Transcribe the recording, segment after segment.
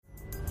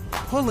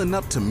Pulling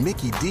up to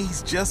Mickey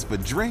D's just for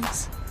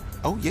drinks?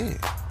 Oh yeah,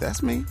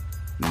 that's me.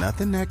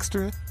 Nothing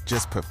extra,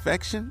 just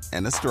perfection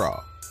and a straw.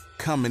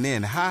 Coming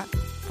in hot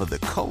for the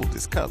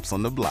coldest cups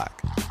on the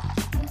block.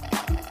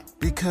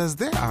 Because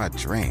there are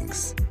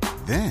drinks.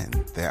 Then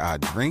there are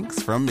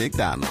drinks from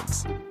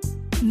McDonald's.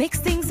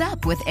 Mix things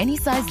up with any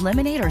size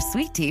lemonade or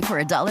sweet tea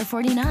for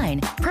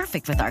 $1.49.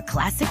 Perfect with our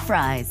classic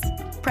fries.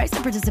 Price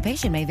and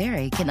participation may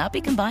vary. Cannot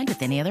be combined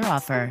with any other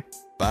offer.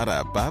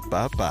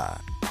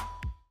 Ba-da-ba-ba-ba.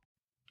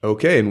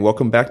 Okay, and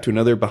welcome back to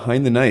another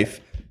Behind the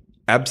Knife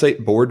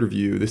ABSITE board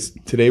review.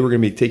 Today we're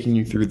going to be taking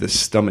you through the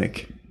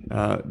stomach.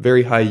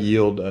 Very high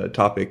yield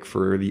topic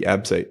for the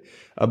ABSITE.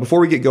 Before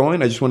we get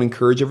going, I just want to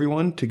encourage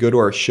everyone to go to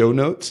our show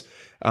notes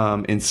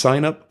and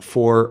sign up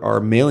for our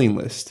mailing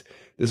list.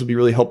 This will be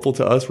really helpful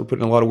to us. We're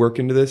putting a lot of work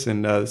into this,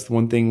 and it's the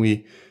one thing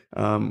we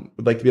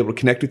would like to be able to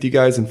connect with you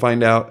guys and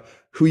find out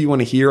who you want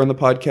to hear on the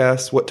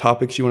podcast, what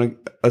topics you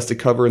want us to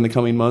cover in the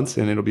coming months,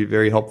 and it'll be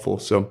very helpful.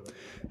 So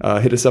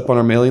hit us up on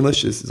our mailing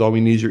list. This is all we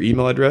need is your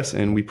email address,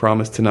 and we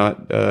promise to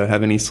not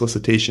have any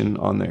solicitation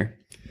on there.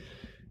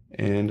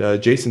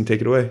 And Jason,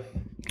 take it away.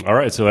 All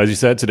right. So as you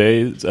said,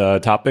 today's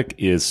topic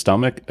is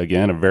stomach.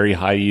 Again, a very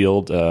high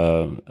yield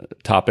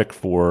topic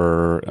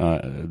for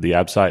the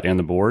ABSITE and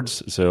the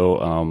boards.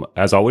 So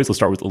as always, let's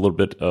start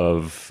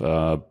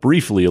with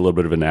briefly a little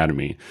bit of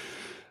anatomy.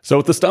 So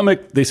with the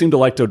stomach, they seem to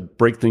like to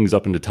break things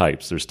up into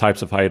types. There's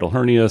types of hiatal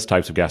hernias,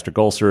 types of gastric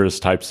ulcers,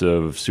 types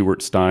of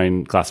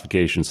Stewart-Stein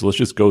classifications. So let's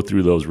just go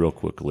through those real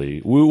quickly.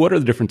 What are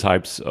the different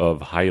types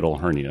of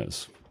hiatal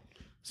hernias?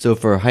 So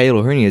for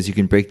hiatal hernias, you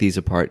can break these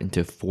apart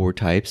into 4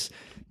 types.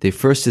 The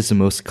first is the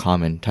most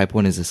common. Type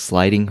 1 is a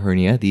sliding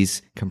hernia.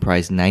 These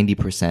comprise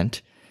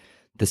 90%.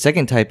 The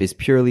second type is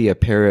purely a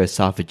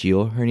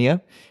paraesophageal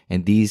hernia,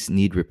 and these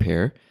need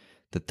repair.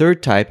 The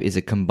third type is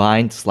a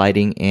combined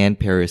sliding and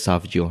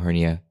paraesophageal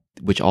hernia,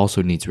 which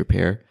also needs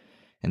repair.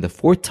 And the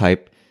fourth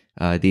type,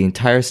 the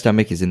entire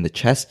stomach is in the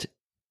chest,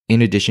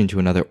 in addition to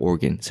another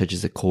organ, such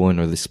as the colon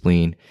or the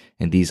spleen,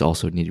 and these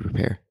also need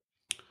repair.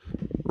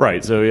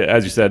 Right. So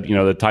as you said,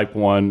 the type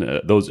 1,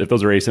 if those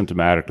are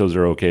asymptomatic, those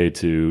are okay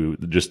to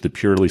just the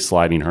purely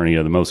sliding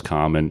hernia, the most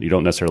common. You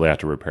don't necessarily have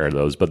to repair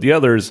those. But the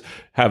others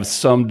have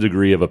some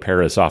degree of a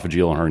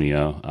paraesophageal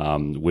hernia,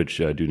 which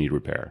do need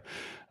repair.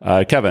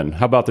 Kevin,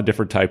 how about the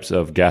different types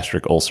of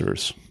gastric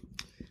ulcers?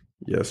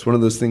 Yes, one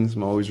of those things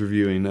I'm always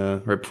reviewing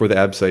right before the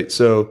ABSITE.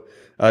 So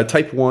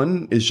type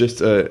 1 is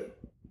just an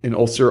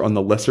ulcer on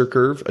the lesser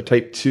curve. A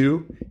type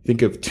 2,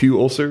 think of 2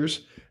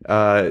 ulcers.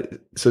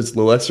 So it's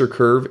the lesser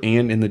curve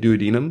and in the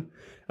duodenum.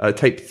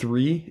 Type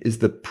 3 is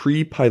the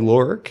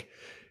prepyloric,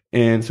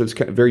 and so it's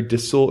kind of very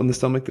distal in the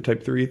stomach, the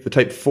type 3. The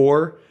type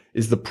 4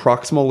 is the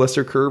proximal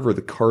lesser curve or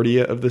the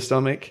cardia of the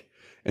stomach.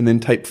 And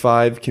then type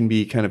 5 can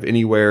be kind of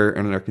anywhere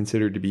and are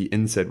considered to be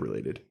NSAID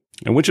related.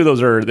 And which of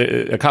those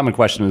a common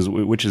question is,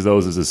 which of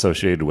those is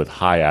associated with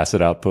high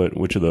acid output?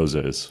 Which of those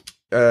is?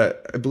 I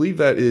believe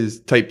that is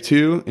type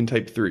 2 and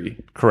type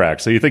 3. Correct.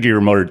 So you think of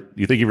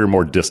your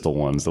more distal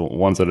ones, the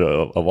ones that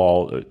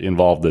all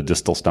involve the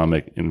distal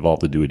stomach, involve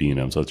the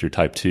duodenum. So it's your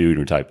type 2 and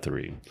your type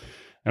 3.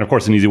 And of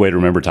course, an easy way to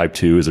remember type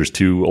 2 is there's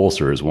 2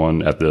 ulcers,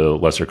 one at the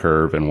lesser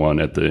curve and one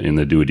in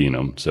the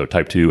duodenum. So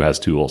type 2 has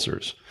 2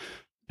 ulcers.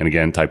 And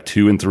again, type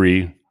 2 and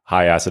 3,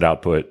 high acid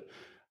output,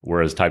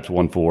 whereas types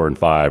 1, 4, and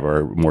 5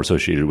 are more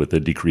associated with the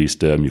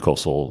decreased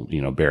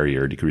mucosal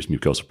barrier, decreased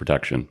mucosal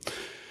protection.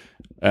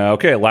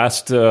 Okay,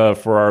 last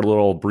for our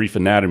little brief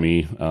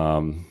anatomy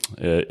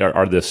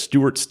are the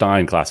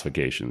Stewart-Stein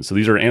classifications. So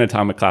these are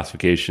anatomic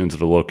classifications of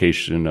the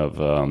location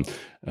of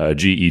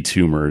GE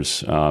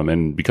tumors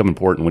and become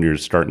important when you're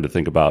starting to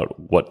think about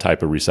what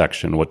type of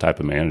resection, what type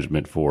of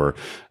management for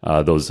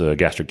those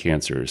gastric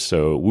cancers.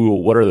 So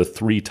what are the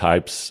 3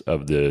 types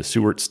of the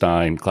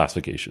Stewart-Stein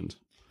classifications?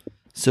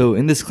 So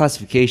in this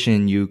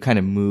classification, you kind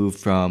of move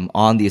from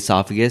on the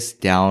esophagus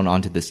down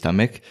onto the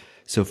stomach.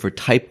 So for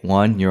type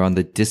 1, you're on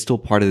the distal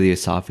part of the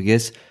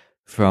esophagus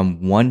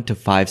from 1 to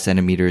 5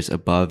 centimeters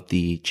above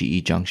the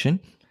GE junction.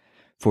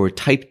 For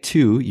type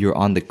 2, you're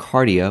on the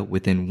cardia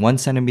within 1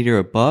 centimeter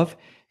above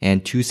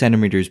and 2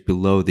 centimeters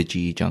below the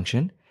GE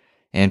junction.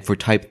 And for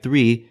type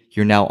 3,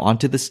 you're now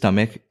onto the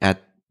stomach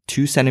at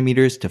 2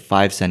 centimeters to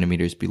 5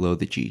 centimeters below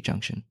the GE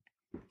junction.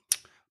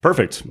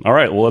 Perfect. All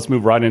right. Well, let's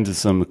move right into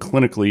some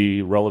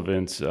clinically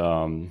relevant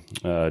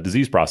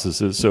disease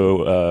processes.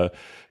 So,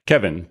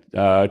 Kevin,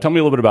 tell me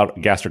a little bit about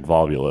gastric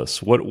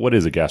volvulus. What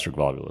is a gastric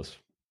volvulus?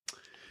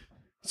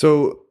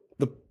 So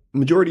the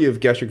majority of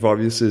gastric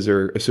volvuluses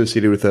are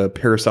associated with a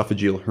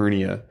paraesophageal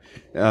hernia.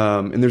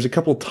 And there's a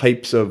couple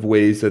types of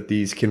ways that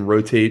these can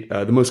rotate.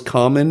 The most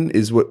common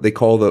is what they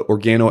call the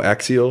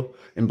organoaxial.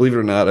 And believe it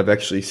or not, I've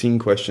actually seen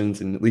questions,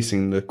 and at least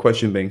in the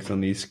question banks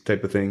on these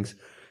type of things.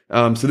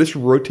 So this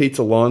rotates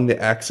along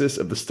the axis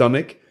of the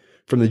stomach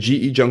from the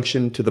GE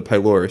junction to the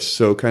pylorus.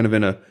 So kind of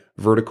in a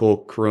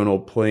vertical coronal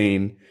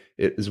plane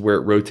is where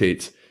it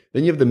rotates.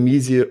 Then you have the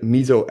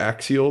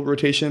mesoaxial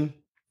rotation.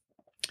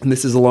 And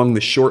this is along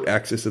the short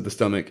axis of the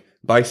stomach,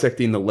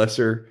 bisecting the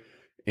lesser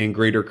and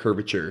greater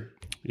curvature.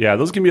 Yeah,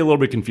 those can be a little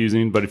bit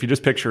confusing, but if you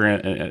just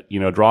picture,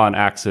 draw an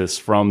axis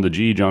from the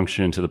G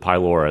junction to the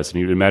pylorus, and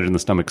you imagine the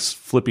stomach's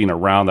flipping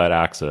around that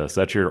axis,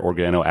 that's your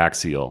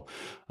organoaxial.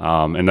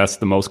 And that's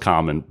the most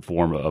common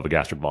form of a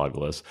gastric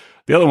volvulus.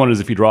 The other one is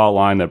if you draw a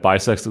line that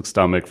bisects the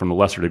stomach from the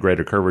lesser to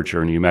greater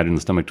curvature, and you imagine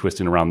the stomach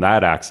twisting around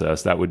that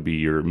axis, that would be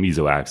your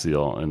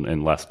mesoaxial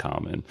and less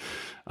common.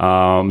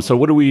 So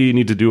what do we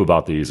need to do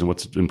about these, and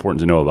what's important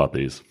to know about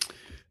these?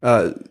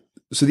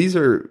 So these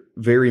are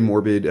very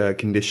morbid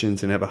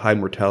conditions and have a high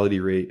mortality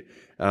rate.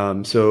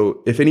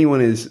 So if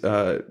anyone is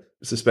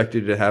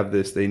suspected to have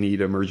this, they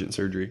need emergent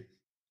surgery.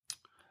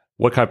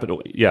 What type of,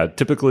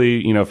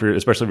 typically,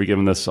 especially if you're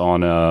giving this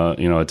on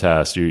a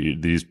test, you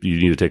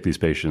need to take these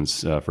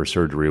patients for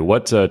surgery.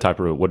 What are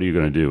you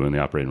going to do in the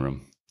operating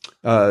room?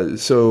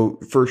 So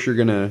first you're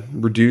going to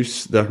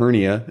reduce the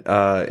hernia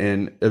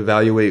and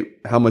evaluate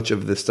how much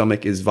of the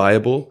stomach is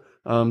viable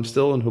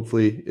still, and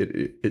hopefully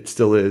it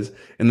still is.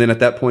 And then at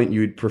that point you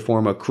would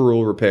perform a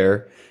crural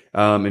repair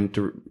and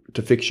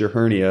to fix your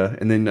hernia,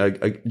 and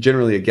then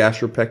generally a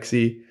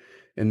gastropexy.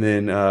 And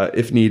then,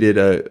 if needed,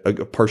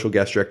 a partial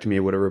gastrectomy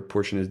of whatever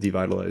portion is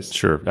devitalized.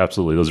 Sure,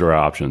 absolutely. Those are our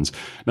options.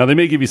 Now, they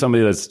may give you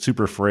somebody that's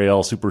super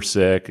frail, super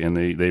sick, and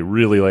they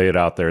really lay it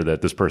out there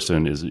that this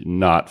person is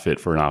not fit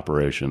for an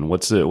operation.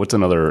 What's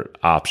another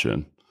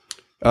option?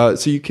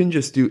 So you can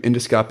just do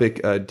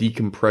endoscopic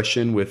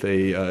decompression with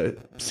a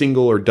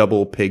single or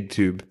double peg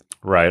tube.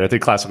 Right. I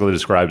think classically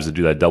described as to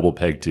do that double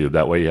peg tube.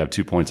 That way you have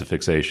 2 points of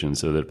fixation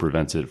so that it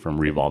prevents it from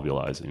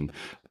revolvulizing.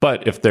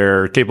 But if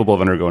they're capable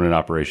of undergoing an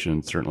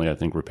operation, certainly I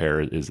think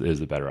repair is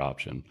the better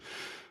option.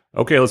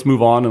 Okay, let's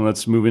move on and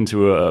let's move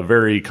into a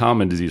very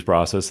common disease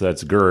process.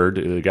 That's GERD,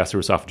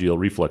 gastroesophageal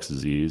reflux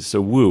disease.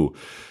 So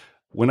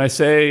when I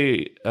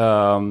say,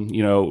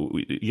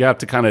 you have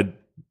to kind of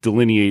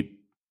delineate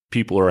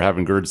people who are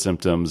having GERD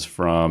symptoms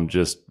from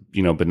just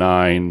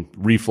benign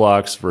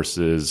reflux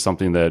versus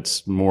something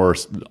that's more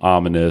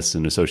ominous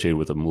and associated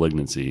with a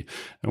malignancy.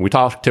 And we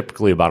talk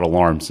typically about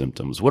alarm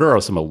symptoms. What are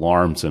some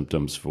alarm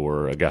symptoms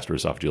for a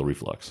gastroesophageal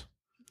reflux?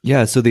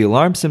 Yeah, so the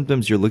alarm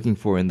symptoms you're looking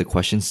for in the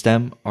question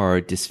stem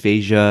are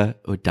dysphagia,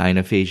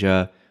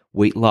 odynophagia,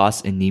 weight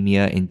loss,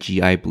 anemia, and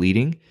GI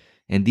bleeding.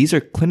 And these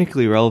are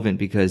clinically relevant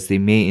because they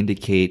may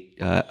indicate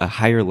a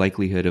higher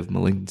likelihood of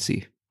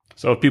malignancy.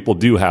 So if people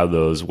do have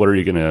those, what are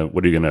you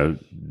gonna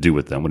do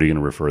with them? What are you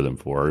gonna refer them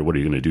for? Or what are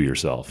you gonna do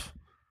yourself?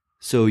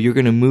 So you're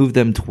going to move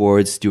them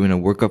towards doing a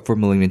workup for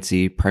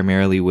malignancy,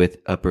 primarily with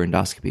upper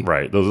endoscopy.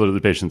 Right. Those are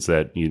the patients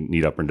that you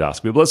need upper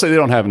endoscopy. But let's say they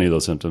don't have any of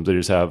those symptoms. They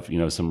just have,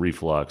 some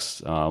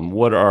reflux.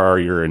 What are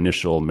your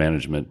initial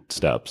management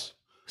steps?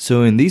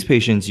 So in these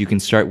patients, you can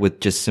start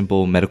with just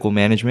simple medical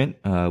management,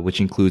 which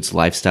includes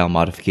lifestyle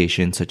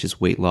modifications such as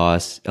weight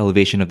loss,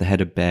 elevation of the head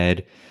of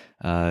bed,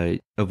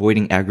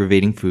 avoiding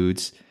aggravating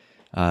foods.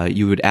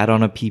 You would add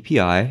on a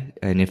PPI,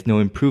 and if no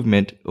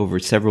improvement over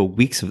several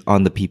weeks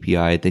on the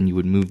PPI, then you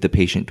would move the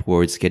patient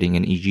towards getting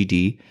an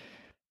EGD.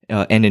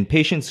 And in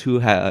patients who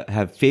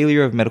have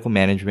failure of medical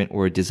management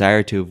or a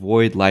desire to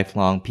avoid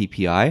lifelong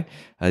PPI,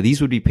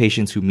 these would be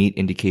patients who meet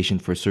indication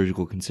for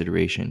surgical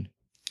consideration.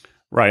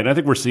 Right. And I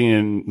think we're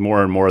seeing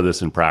more and more of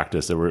this in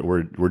practice, that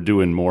we're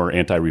doing more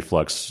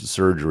anti-reflux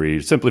surgery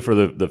simply for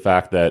the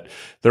fact that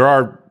there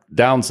are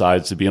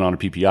downsides to being on a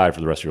PPI for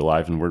the rest of your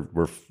life, and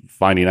we're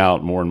finding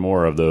out more and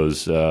more of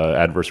those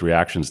adverse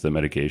reactions to the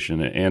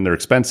medication, and they're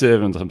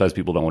expensive, and sometimes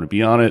people don't want to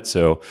be on it.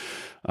 So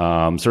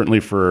certainly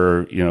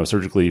for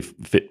surgically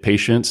fit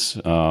patients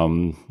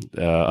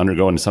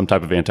undergoing some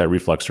type of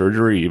anti-reflux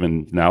surgery,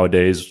 even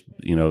nowadays,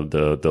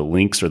 the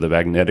links or the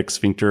magnetic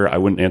sphincter, I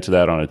wouldn't answer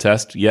that on a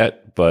test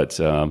yet, but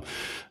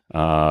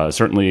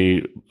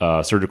certainly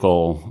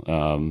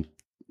surgical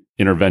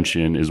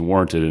intervention is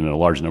warranted in a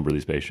large number of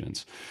these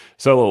patients.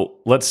 So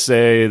let's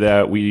say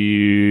that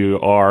we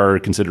are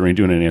considering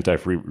doing an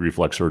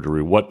anti-reflux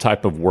surgery. What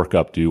type of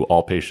workup do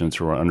all patients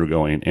who are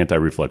undergoing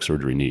anti-reflux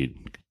surgery need?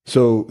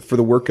 So for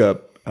the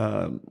workup,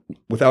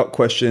 without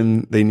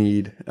question, they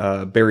need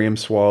barium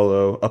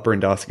swallow, upper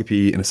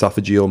endoscopy, and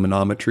esophageal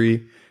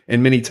manometry.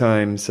 And many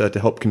times to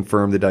help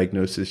confirm the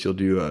diagnosis, you'll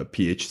do a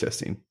pH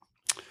testing.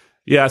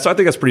 Yeah, so I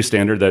think that's pretty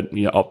standard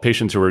that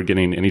patients who are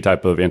getting any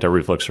type of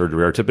anti-reflux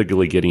surgery are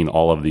typically getting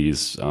all of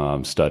these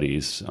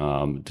studies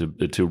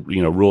to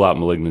rule out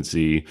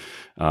malignancy,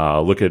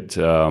 look at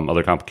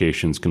other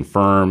complications,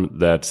 confirm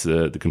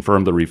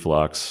the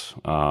reflux,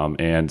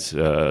 and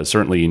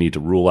certainly you need to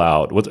rule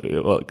out what's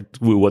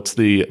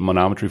the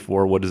manometry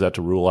for? What is that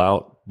to rule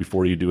out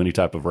before you do any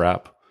type of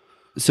wrap?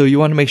 So you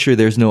want to make sure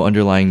there's no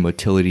underlying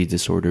motility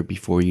disorder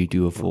before you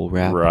do a full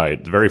wrap.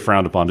 Right. Very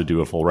frowned upon to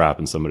do a full wrap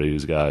in somebody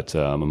who's got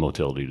a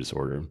motility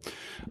disorder.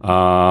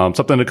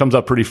 Something that comes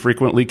up pretty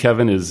frequently,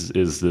 Kevin, is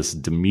this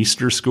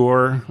Demeester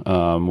score.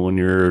 When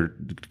you're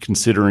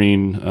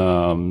considering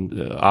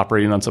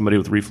operating on somebody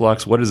with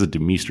reflux, what is a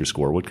Demeester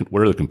score?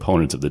 What are the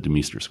components of the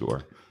Demeester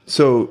score?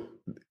 So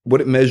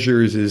what it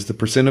measures is the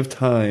percent of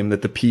time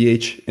that the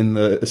pH in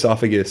the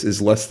esophagus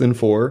is less than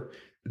 4,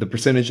 the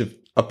percentage of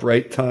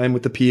upright time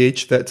with the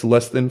pH that's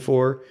less than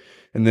 4,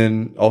 And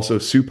then also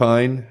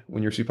supine,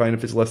 when you're supine,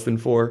 if it's less than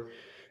 4.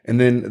 And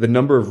then the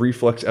number of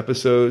reflux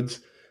episodes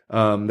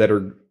that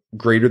are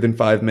greater than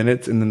 5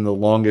 minutes, and then the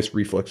longest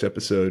reflux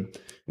episode.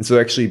 And so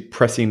actually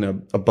pressing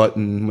a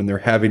button when they're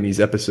having these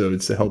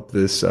episodes to help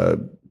this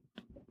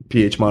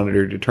pH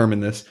monitor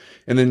determine this.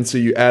 And then so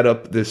you add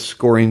up this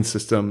scoring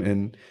system,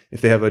 and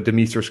if they have a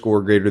Demeester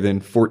score greater than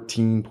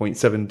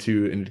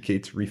 14.72, it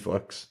indicates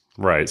reflux.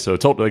 Right. So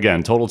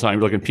total time,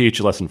 you're looking at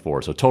pH less than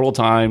 4. So total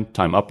time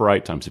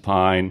upright, time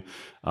supine,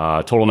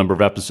 total number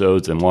of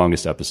episodes, and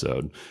longest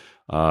episode.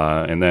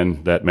 And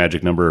then that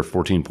magic number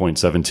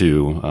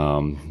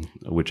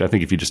 14.72, which I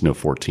think if you just know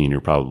 14,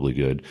 you're probably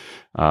good,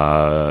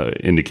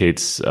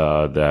 indicates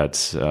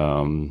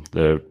that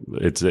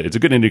it's a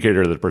good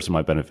indicator that a person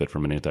might benefit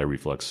from an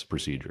anti-reflux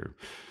procedure.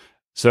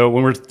 So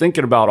when we're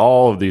thinking about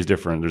all of these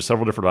there's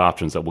several different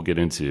options that we'll get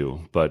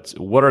into, but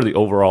what are the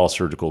overall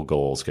surgical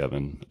goals,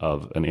 Kevin,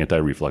 of an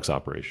anti-reflux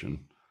operation?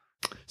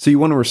 So you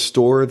want to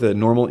restore the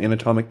normal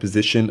anatomic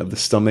position of the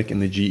stomach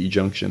and the GE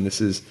junction.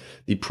 This is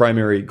the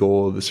primary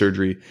goal of the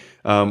surgery.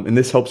 And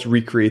this helps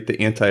recreate the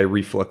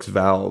anti-reflux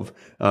valve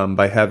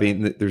by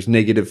there's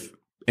negative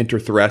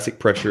interthoracic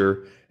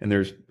pressure and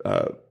there's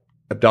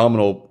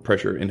abdominal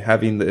pressure. And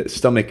having the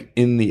stomach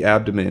in the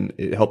abdomen,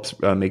 it helps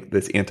make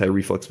this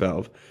anti-reflux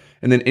valve.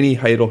 And then any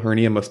hiatal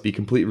hernia must be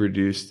completely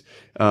reduced.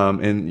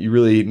 And you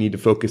really need to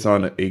focus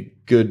on a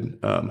good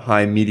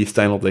high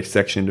mediastinal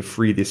dissection to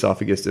free the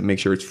esophagus to make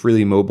sure it's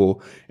freely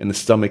mobile and the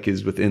stomach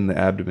is within the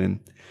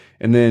abdomen.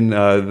 And then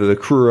the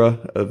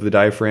crura of the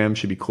diaphragm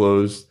should be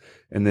closed.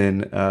 And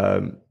then,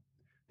 and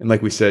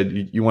like we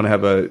said, you want to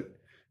have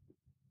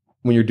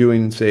when you're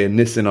doing, say, a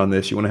Nissen on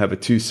this, you want to have a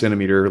 2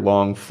 centimeter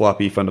long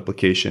floppy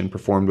fundoplication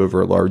performed over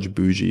a large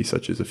bougie,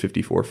 such as a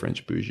 54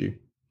 French bougie.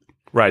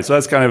 Right. So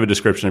that's kind of a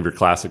description of your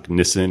classic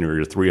Nissen or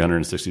your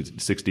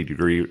 360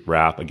 degree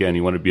wrap. Again,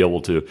 you want to be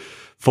able to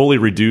fully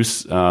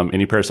reduce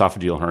any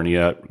paraesophageal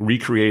hernia,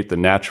 recreate the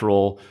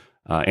natural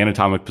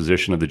anatomic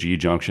position of the GE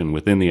junction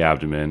within the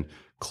abdomen,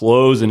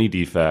 close any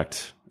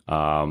defect,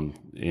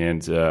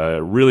 and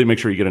really make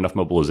sure you get enough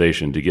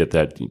mobilization to get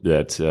that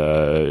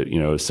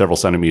several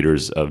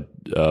centimeters of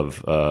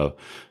the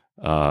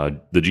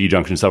GE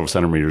junction several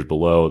centimeters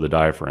below the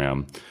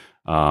diaphragm.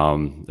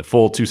 The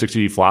full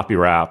 260 floppy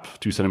wrap,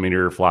 2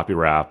 centimeter floppy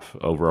wrap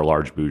over a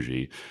large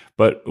bougie.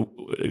 But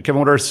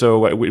Kevin,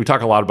 we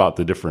talk a lot about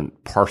the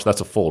different partial, that's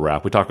a full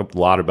wrap. We talk a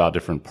lot about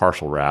different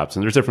partial wraps,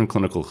 and there's different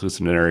clinical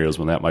scenarios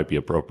when that might be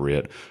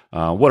appropriate.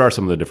 What are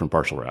some of the different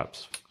partial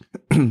wraps?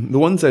 The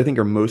ones I think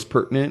are most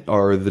pertinent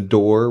are the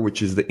door,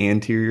 which is the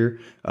anterior,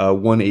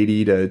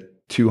 180 to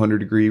 200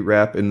 degree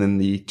wrap, and then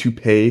the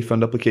toupee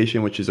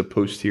fundoplication, which is a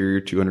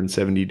posterior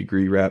 270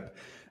 degree wrap.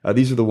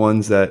 These are the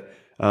ones that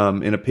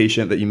in a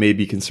patient that you may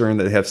be concerned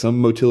that they have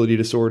some motility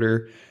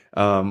disorder,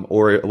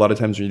 or a lot of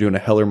times when you're doing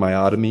a Heller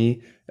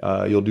myotomy,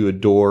 you'll do a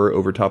door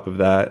over top of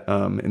that.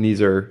 And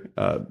these are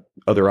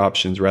other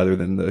options rather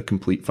than the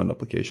complete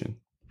fundoplication.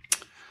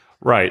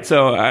 Right.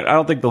 So I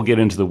don't think they'll get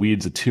into the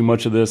weeds of too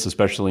much of this,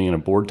 especially in a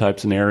board type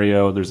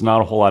scenario. There's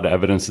not a whole lot of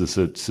evidence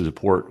to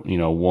support,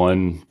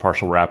 one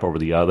partial wrap over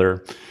the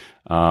other.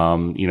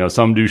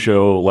 Some do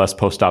show less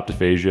post-op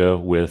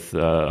dysphagia with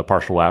a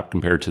partial wrap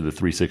compared to the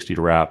 360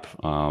 wrap.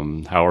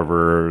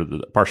 However,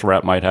 the partial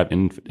wrap might have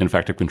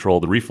ineffective control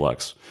of the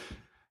reflux.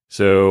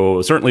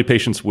 So certainly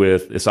patients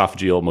with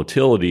esophageal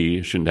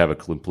motility shouldn't have a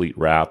complete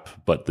wrap,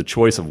 but the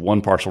choice of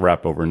one partial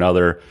wrap over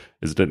another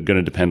is going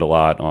to depend a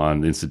lot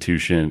on the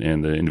institution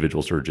and the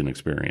individual surgeon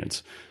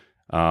experience.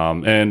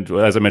 And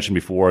as I mentioned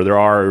before, there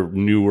are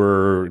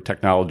newer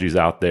technologies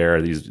out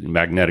there, these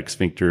magnetic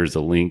sphincters,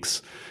 the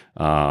links,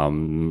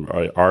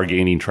 are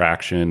gaining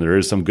traction. There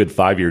is some good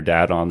 5-year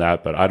data on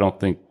that, but I don't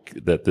think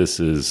that this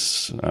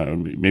is,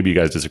 maybe you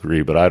guys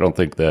disagree, but I don't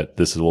think that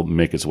this will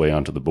make its way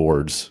onto the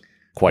boards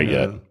quite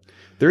yet.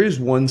 There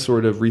is one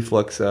sort of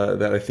reflux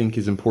that I think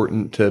is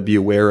important to be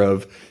aware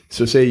of.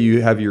 So say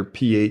you have your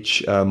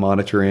pH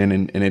monitor in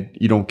and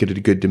you don't get a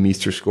good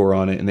Demeester score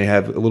on it, and they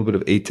have a little bit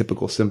of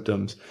atypical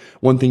symptoms.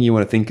 One thing you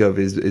want to think of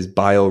is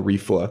bile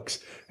reflux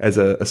as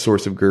a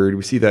source of GERD.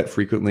 We see that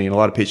frequently, and a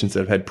lot of patients that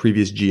have had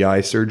previous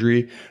GI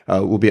surgery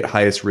will be at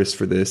highest risk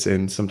for this,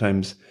 and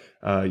sometimes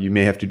you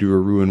may have to do a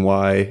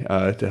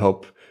Roux-en-Y to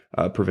help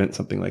prevent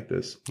something like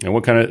this. And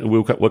what kind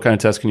of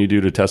test can you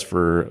do to test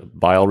for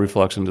bile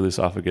reflux into the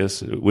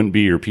esophagus? It wouldn't be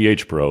your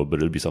pH probe, but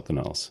it'd be something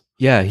else.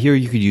 Yeah, here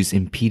you could use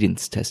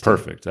impedance testing.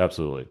 Perfect,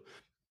 absolutely.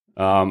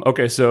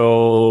 Okay,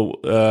 so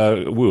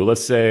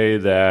let's say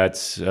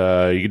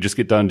that you could just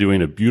get done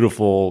doing a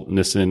beautiful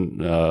Nissen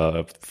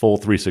full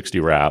 360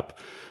 wrap,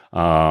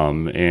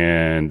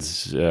 and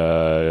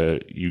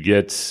you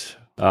get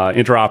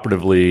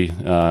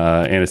intraoperatively,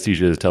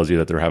 anesthesia tells you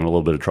that they're having a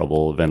little bit of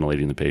trouble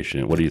ventilating the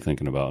patient. What are you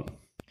thinking about?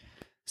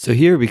 So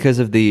here, because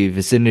of the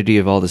vicinity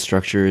of all the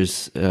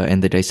structures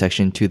and the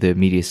dissection to the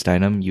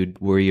mediastinum, you'd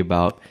worry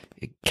about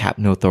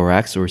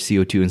capnothorax or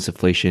CO2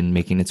 insufflation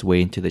making its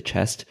way into the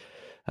chest.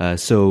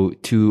 So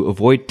to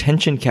avoid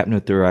tension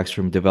capnothorax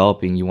from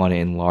developing, you want to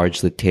enlarge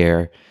the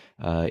tear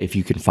if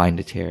you can find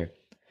a tear.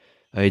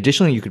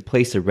 Additionally, you could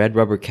place a red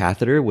rubber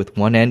catheter with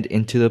one end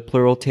into the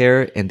pleural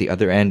tear and the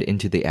other end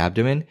into the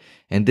abdomen.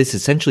 And this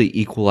essentially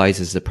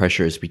equalizes the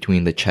pressures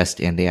between the chest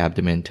and the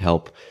abdomen to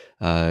help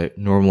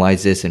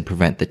normalize this and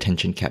prevent the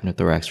tension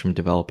capnothorax from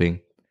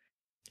developing.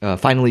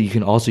 Finally, you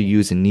can also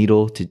use a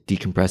needle to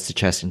decompress the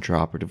chest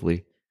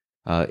intraoperatively.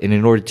 And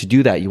in order to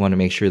do that, you want to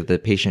make sure that the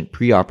patient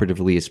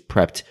preoperatively is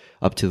prepped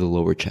up to the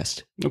lower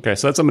chest. Okay,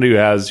 so that's somebody who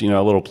has, a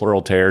little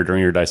pleural tear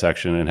during your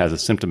dissection and has a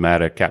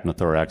symptomatic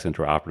capnothorax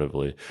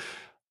intraoperatively.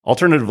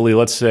 Alternatively,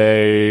 let's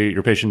say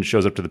your patient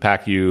shows up to the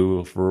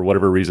PACU for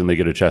whatever reason, they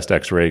get a chest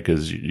X-ray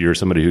because you're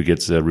somebody who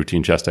gets a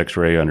routine chest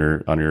X-ray on your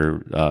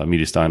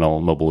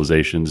mediastinal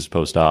mobilizations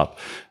post-op,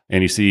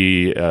 and you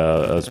see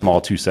a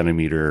small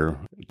 2-centimeter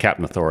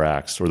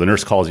capnothorax, or the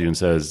nurse calls you and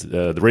says,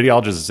 the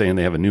radiologist is saying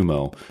they have a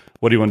pneumo.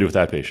 What do you want to do with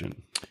that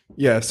patient?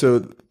 Yeah,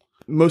 so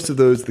most of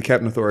those, the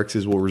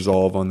capnothoraxes will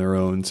resolve on their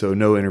own, so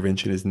no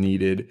intervention is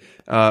needed.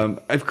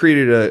 I've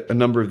created a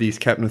number of these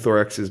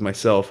capnothoraxes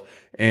myself,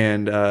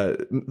 and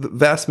the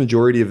vast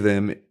majority of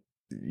them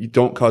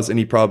don't cause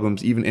any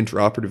problems, even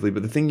intraoperatively.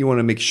 But the thing you want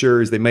to make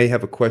sure is they may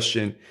have a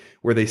question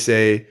where they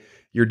say,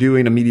 you're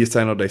doing a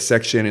mediastinal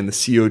dissection and the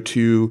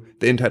CO2,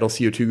 the end tidal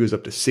CO2 goes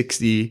up to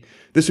 60.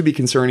 This would be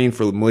concerning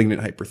for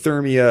malignant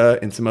hyperthermia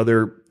and some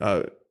other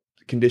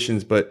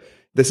conditions, but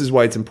this is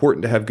why it's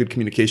important to have good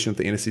communication with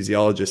the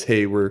anesthesiologist.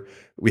 Hey,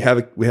 we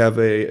have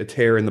a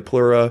tear in the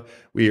pleura.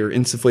 We are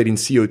insufflating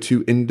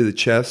CO2 into the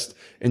chest,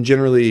 and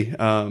generally,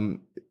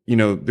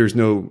 there's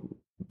no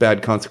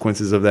bad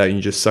consequences of that. And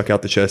you just suck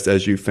out the chest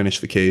as you finish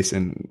the case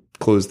and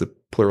close the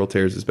pleural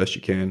tears as best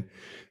you can.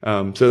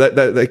 So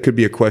that could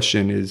be a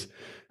question: is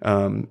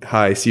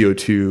high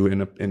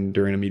CO2 and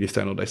during a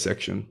mediastinal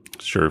dissection.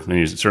 Sure, and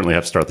you certainly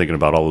have to start thinking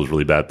about all those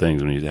really bad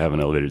things when you have an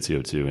elevated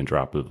CO2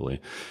 intraoperatively.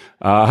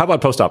 How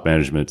about post-op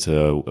management,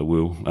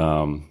 Wu?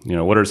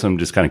 What are some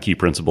just kind of key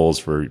principles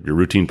for your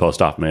routine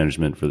post-op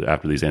management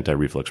after these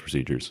anti-reflux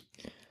procedures?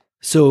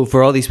 So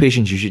for all these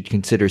patients, you should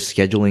consider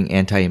scheduling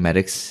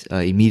antiemetics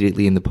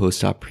immediately in the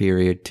post-op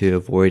period to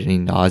avoid any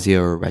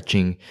nausea or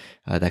retching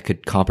that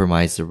could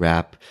compromise the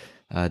wrap.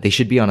 They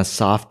should be on a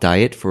soft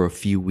diet for a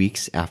few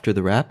weeks after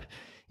the wrap,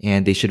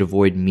 and they should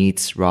avoid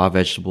meats, raw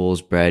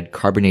vegetables, bread,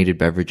 carbonated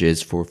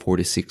beverages for 4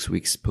 to 6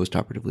 weeks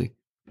post-operatively.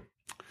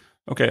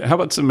 Okay, how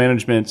about some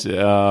management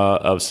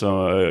of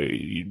some?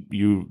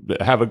 You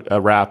have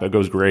a wrap, it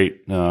goes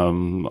great.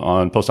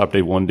 On post-op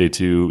day 1, day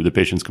 2, the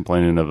patient's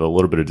complaining of a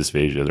little bit of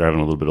dysphagia. They're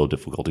having a little bit of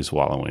difficulty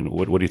swallowing.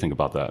 What do you think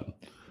about that?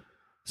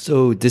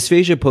 So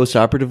dysphagia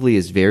post-operatively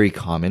is very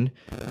common.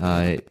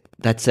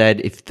 That said,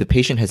 if the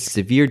patient has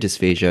severe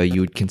dysphagia,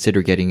 you would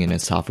consider getting an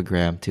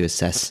esophagram to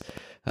assess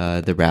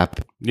the wrap.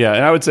 Yeah,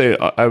 and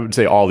I would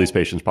say all these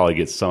patients probably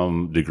get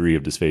some degree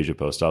of dysphagia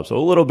post-op. So a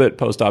little bit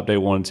post-op day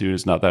 1 and 2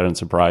 is not that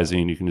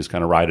unsurprising. You can just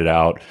kind of ride it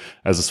out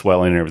as the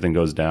swelling and everything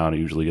goes down. It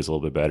usually gets a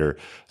little bit better.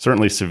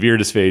 Certainly severe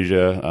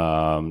dysphagia,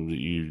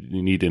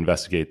 you need to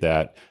investigate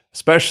that.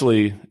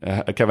 Especially,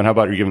 Kevin, how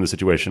about you're given the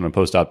situation on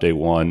post-op day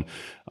 1,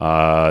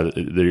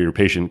 your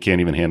patient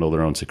can't even handle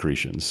their own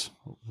secretions.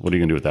 What are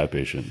you going to do with that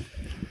patient?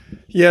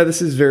 Yeah,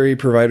 this is very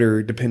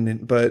provider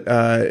dependent, but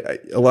a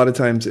lot of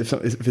times if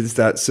it's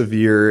that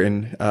severe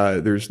and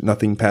there's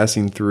nothing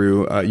passing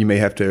through, you may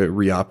have to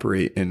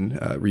reoperate and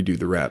redo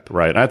the wrap.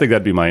 Right. And I think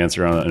that'd be my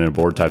answer in a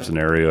board type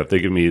scenario. If they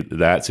give me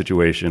that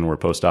situation where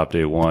post-op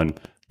day 1,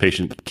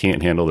 patient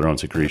can't handle their own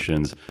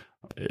secretions,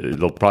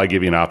 they'll probably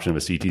give you an option of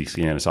a CT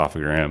scan,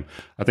 esophagram.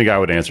 I think I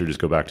would answer just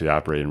go back to the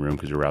operating room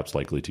because your wrap's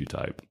likely too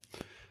tight.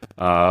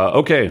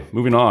 Okay,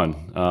 moving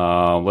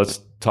on. Let's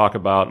talk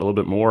about a little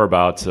bit more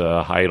about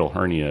hiatal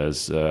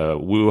hernias.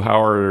 Wu,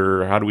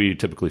 how do we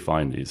typically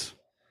find these?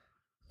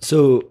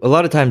 So a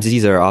lot of times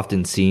these are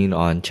often seen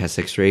on chest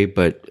x-ray,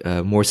 but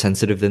more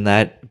sensitive than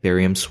that,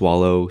 barium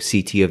swallow,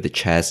 CT of the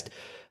chest,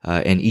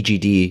 and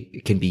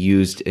EGD can be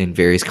used in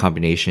various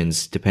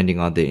combinations depending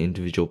on the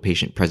individual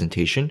patient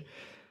presentation.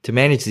 To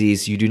manage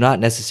these, you do not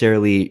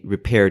necessarily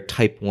repair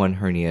type 1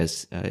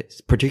 hernias,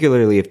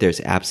 particularly if there's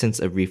absence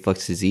of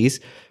reflux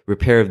disease.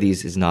 Repair of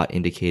these is not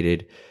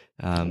indicated.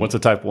 What's a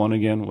type 1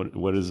 again?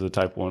 What is a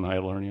type 1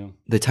 hiatal hernia?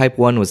 The type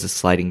 1 was a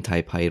sliding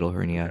type hiatal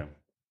hernia. Okay.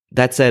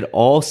 That said,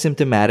 all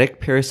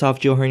symptomatic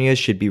paraesophageal hernias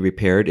should be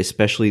repaired,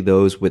 especially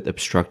those with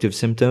obstructive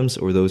symptoms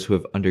or those who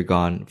have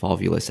undergone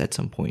volvulus at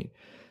some point.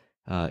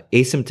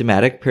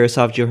 Asymptomatic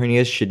paraesophageal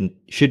hernias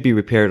should be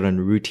repaired on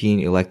a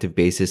routine elective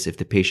basis if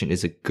the patient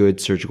is a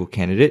good surgical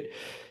candidate,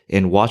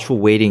 and watchful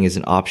waiting is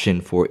an option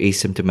for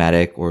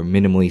asymptomatic or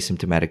minimally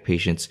symptomatic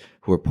patients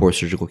who are poor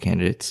surgical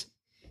candidates.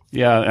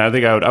 Yeah, I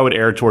think I would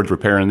err towards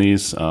repairing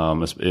these,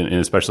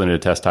 especially in a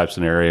test type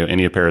scenario.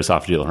 Any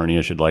paraesophageal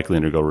hernia should likely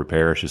undergo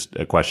repair. It's just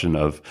a question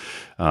of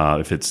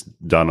if it's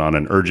done on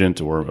an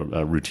urgent or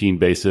a routine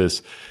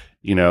basis.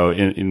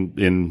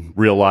 In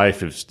real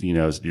life, if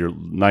your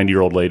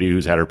 90-year-old lady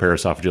who's had her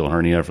paraesophageal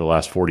hernia for the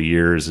last 40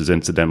 years is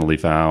incidentally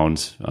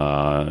found,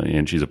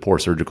 and she's a poor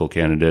surgical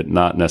candidate,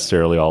 not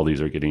necessarily all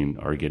these are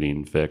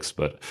getting fixed.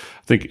 But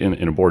I think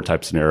in a board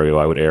type scenario,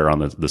 I would err on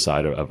the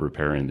side of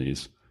repairing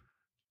these.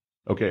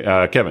 Okay,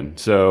 Kevin.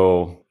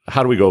 So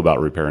how do we go about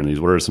repairing these?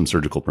 What are some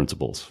surgical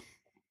principles?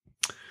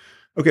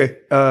 Okay.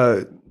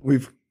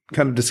 We've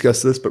kind of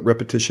discussed this, but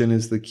repetition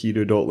is the key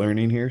to adult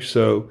learning here.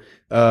 So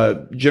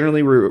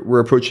generally, we're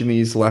approaching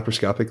these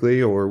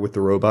laparoscopically or with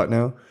the robot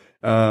now.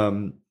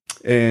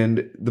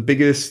 And the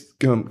biggest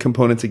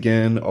components,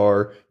 again,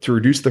 are to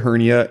reduce the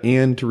hernia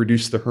and to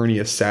reduce the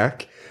hernia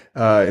sac.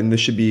 And this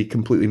should be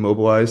completely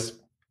mobilized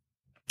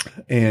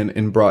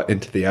and brought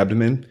into the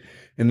abdomen.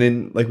 And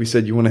then, like we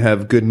said, you want to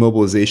have good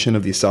mobilization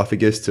of the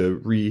esophagus to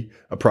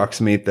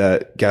re-approximate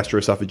that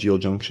gastroesophageal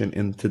junction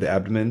into the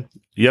abdomen.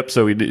 Yep.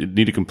 So we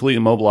need to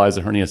completely mobilize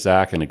the hernia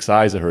sac and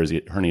excise the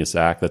hernia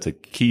sac. That's a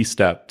key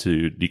step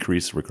to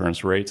decrease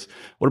recurrence rates.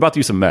 What about the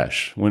use of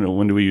mesh?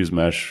 When do we use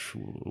mesh?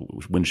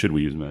 When should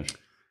we use mesh?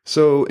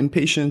 So in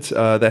patients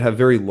that have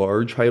very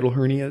large hiatal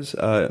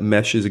hernias,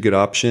 mesh is a good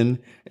option.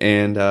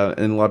 And a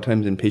lot of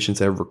times in patients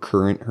that have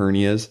recurrent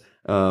hernias.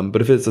 But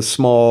if it's a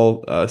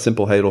small,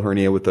 simple hiatal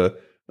hernia with a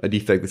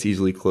defect that's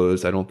easily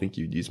closed, I don't think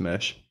you'd use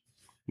mesh.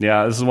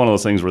 Yeah, this is one of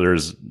those things where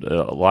there's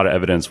a lot of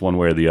evidence one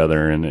way or the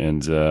other,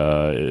 and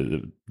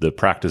the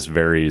practice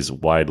varies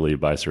widely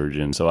by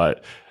surgeon. So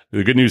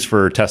the good news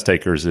for test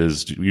takers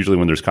is usually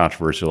when there's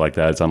controversy like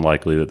that, it's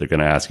unlikely that they're going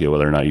to ask you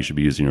whether or not you should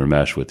be using your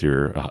mesh with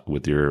your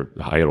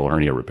hiatal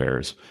hernia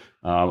repairs.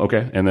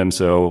 Okay, and then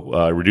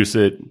so reduce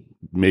it.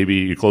 Maybe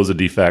you close a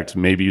defect.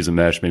 Maybe use a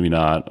mesh. Maybe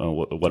not.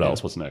 What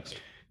else? What's next?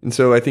 And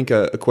so I think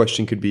a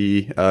question could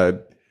be,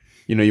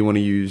 you want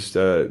to use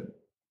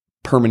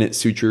permanent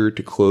suture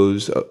to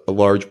close a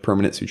large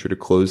permanent suture to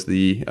close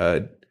the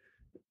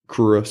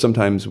crura,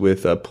 sometimes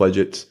with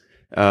pledgets.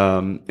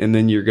 And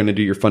then you're going to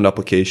do your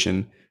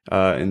fundoplication.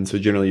 And so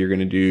generally you're going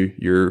to do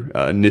your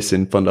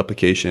Nissen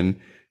fundoplication,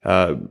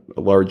 a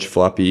large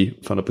floppy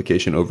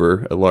fundoplication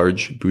over a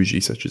large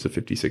bougie, such as a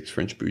 56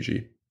 French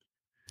bougie.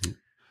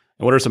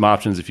 And what are some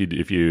options if you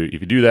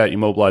do that? You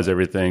mobilize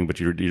everything, but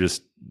you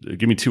just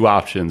give me two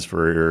options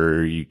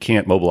for you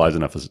can't mobilize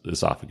enough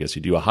esophagus.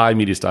 You do a high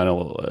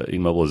mediastinal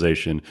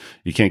immobilization,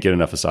 you can't get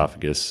enough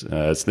esophagus.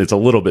 It's a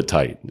little bit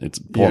tight. It's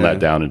pulling that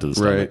down into the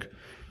stomach. Right.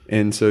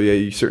 And so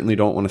you certainly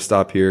don't want to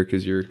stop here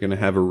because you're going to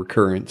have a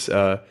recurrence.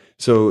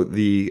 So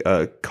the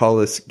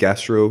collis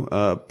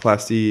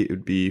gastroplasty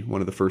would be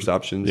one of the first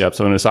options. Yep.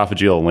 So an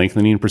esophageal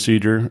lengthening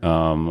procedure.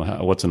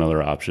 What's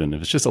another option?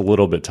 If it's just a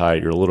little bit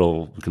tight, you're a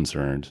little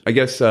concerned. I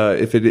guess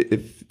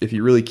if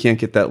you really can't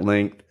get that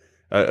length,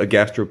 a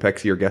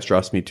gastropexy or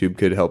gastrostomy tube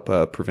could help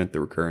prevent the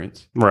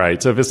recurrence.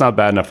 Right. So if it's not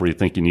bad enough where you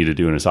think you need to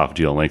do an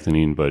esophageal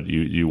lengthening, but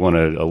you want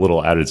a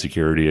little added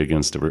security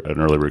against an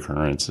early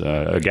recurrence,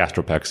 a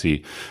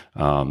gastropexy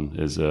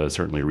is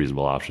certainly a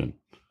reasonable option.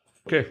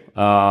 Okay.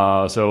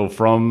 So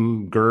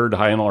from GERD,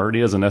 hiatal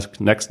hernias,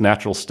 the next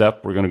natural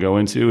step we're going to go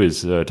into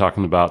is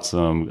talking about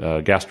some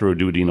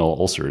gastroduodenal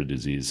ulcer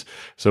disease.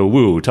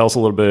 So tell us a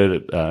little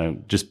bit,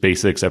 just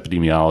basics,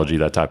 epidemiology,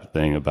 that type of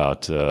thing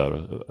about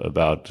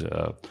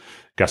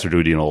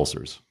gastroduodenal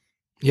ulcers.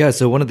 Yeah,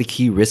 so one of the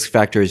key risk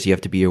factors you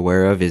have to be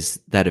aware of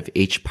is that of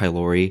H.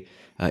 pylori.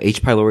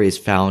 H. pylori is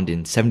found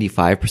in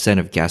 75%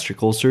 of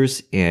gastric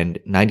ulcers and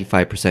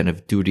 95%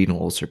 of duodenal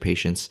ulcer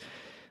patients.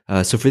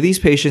 So for these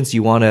patients,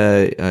 you want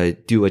to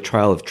do a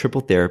trial of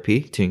triple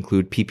therapy to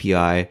include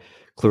PPI,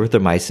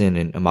 clarithromycin,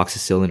 and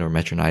amoxicillin or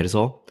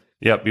metronidazole.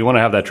 Yep, you want to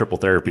have that triple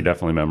therapy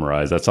definitely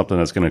memorized. That's something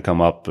that's going to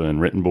come up in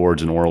written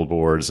boards and oral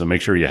boards. So make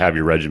sure you have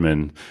your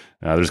regimen.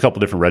 There's a couple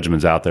different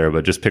regimens out there,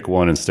 but just pick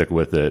one and stick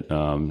with it,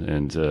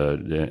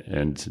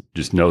 and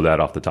just know that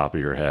off the top of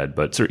your head.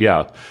 But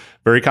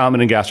very common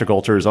in gastric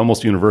ulcers,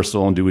 almost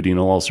universal in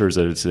duodenal ulcers.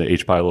 That it's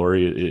H.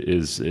 pylori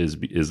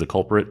is the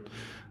culprit.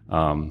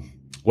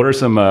 What are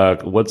some?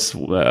 What's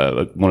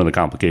one of the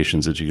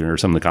complications or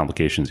some of the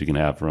complications you can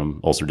have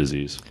from ulcer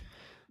disease?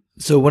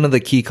 So one of the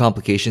key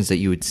complications that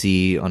you would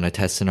see on a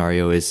test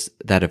scenario is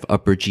that of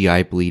upper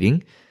GI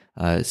bleeding.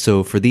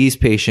 So for these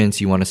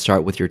patients, you want to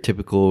start with your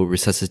typical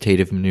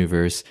resuscitative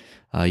maneuvers.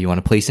 You want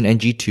to place an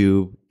NG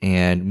tube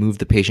and move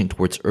the patient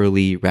towards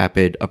early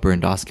rapid upper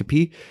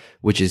endoscopy,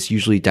 which is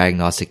usually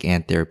diagnostic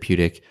and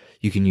therapeutic.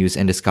 You can use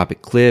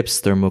endoscopic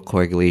clips,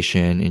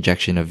 thermocoagulation,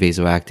 injection of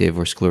vasoactive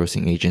or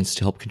sclerosing agents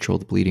to help control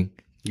the bleeding.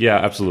 Yeah,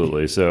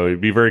 absolutely. So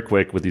be very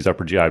quick with these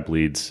upper GI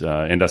bleeds.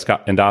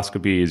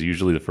 Endoscopy is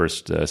usually the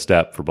first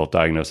step for both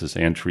diagnosis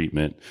and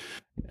treatment.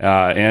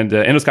 And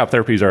endoscopic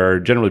therapies are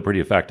generally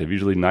pretty effective,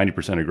 usually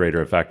 90% or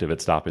greater effective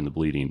at stopping the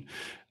bleeding.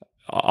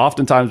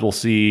 Oftentimes we'll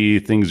see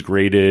things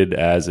graded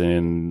as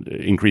in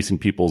increasing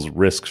people's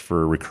risks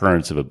for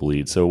recurrence of a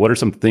bleed. So what are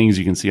some things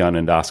you can see on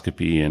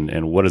endoscopy,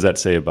 and what does that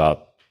say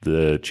about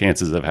the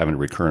chances of having a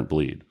recurrent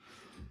bleed?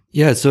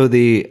 Yeah, so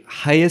the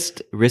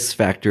highest risk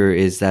factor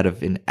is that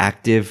of an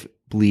active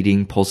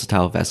bleeding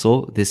pulsatile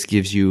vessel. This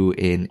gives you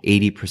an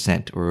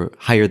 80% or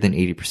higher than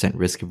 80%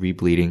 risk of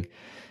rebleeding.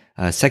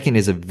 Second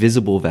is a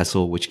visible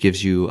vessel, which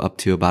gives you up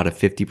to about a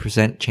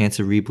 50% chance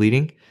of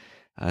rebleeding.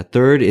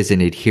 Third is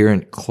an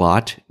adherent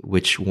clot,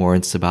 which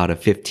warrants about a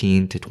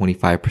 15 to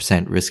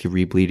 25% risk of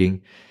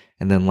rebleeding.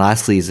 And then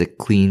lastly is a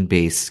clean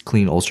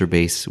ulcer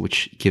base,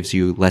 which gives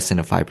you less than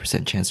a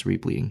 5% chance of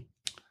rebleeding.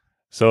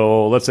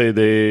 So let's say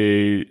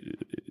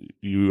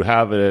you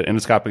have an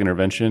endoscopic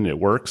intervention, it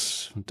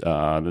works.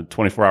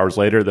 24 hours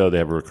later, though, they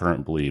have a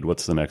recurrent bleed.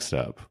 What's the next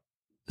step?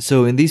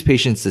 So in these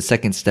patients, the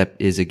second step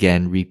is,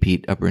 again,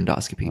 repeat upper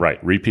endoscopy.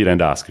 Right, repeat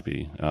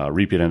endoscopy.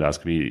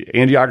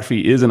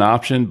 Angiography is an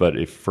option, but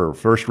if for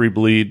first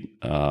rebleed,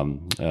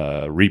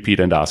 repeat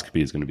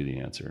endoscopy is going to be the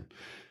answer.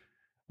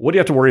 What do you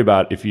have to worry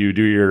about if you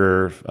do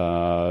your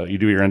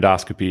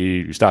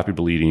endoscopy, you stop your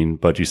bleeding,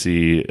 but you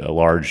see a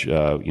large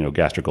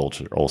gastric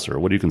ulcer?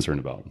 What are you concerned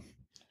about?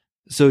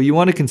 So you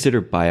want to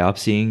consider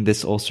biopsying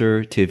this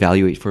ulcer to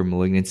evaluate for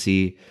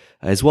malignancy,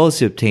 as well as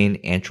to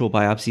obtain antral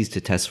biopsies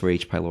to test for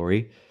H.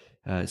 pylori.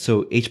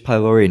 So H.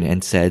 pylori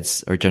and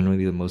NSAIDs are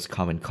generally the most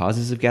common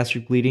causes of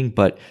gastric bleeding,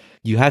 but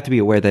you have to be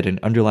aware that an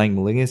underlying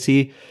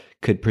malignancy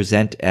could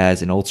present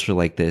as an ulcer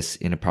like this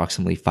in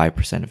approximately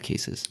 5% of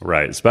cases.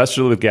 Right,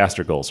 especially with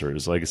gastric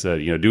ulcers. Like I said,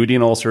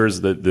 duodenal ulcers,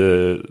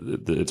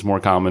 it's more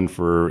common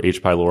for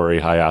H. pylori,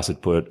 high acid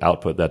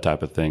output, that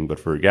type of thing. But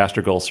for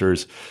gastric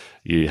ulcers,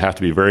 you have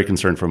to be very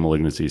concerned for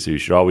malignancy. So you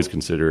should always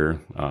consider,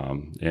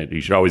 and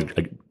you should always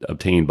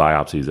obtain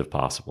biopsies if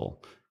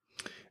possible.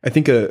 I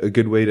think a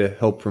good way to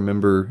help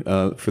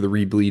remember for the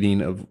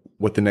rebleeding of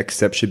what the next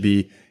step should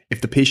be,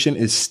 if the patient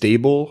is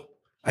stable,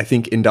 I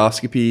think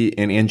endoscopy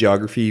and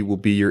angiography will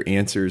be your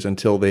answers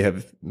until they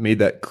have made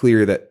that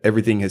clear that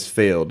everything has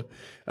failed.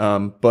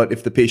 But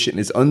if the patient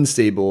is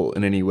unstable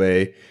in any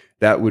way,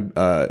 that would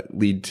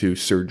lead to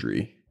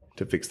surgery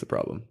to fix the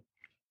problem.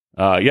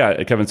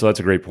 Yeah, Kevin. So that's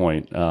a great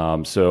point.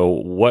 So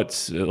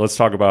let's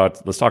talk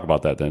about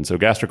that then. So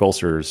gastric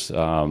ulcers,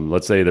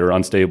 let's say they're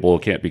unstable,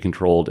 can't be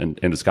controlled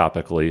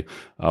endoscopically.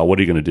 What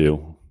are you going to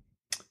do?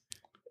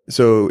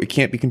 So it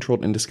can't be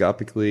controlled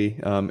endoscopically,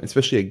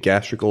 especially a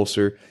gastric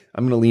ulcer.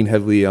 I'm going to lean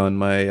heavily on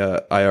my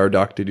IR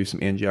doc to do some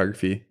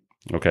angiography.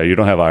 Okay, you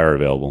don't have IR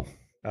available.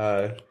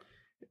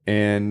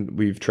 And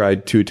we've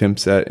tried 2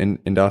 attempts at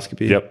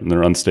endoscopy. Yep, and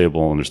they're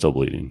unstable and they're still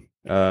bleeding.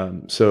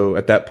 So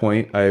at that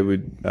point, I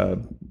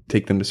would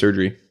take them to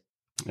surgery.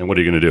 And what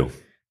are you going to do?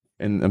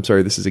 And I'm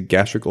sorry, this is a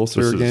gastric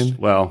ulcer again?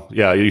 Well,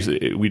 yeah,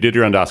 we did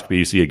your endoscopy.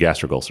 You see a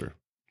gastric ulcer.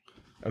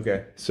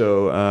 Okay,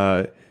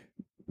 so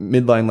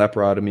midline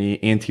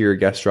laparotomy, anterior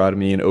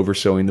gastrotomy, and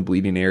oversewing the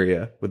bleeding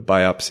area with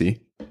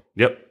biopsy.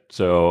 Yep.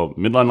 So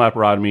midline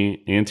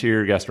laparotomy,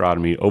 anterior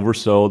gastrotomy,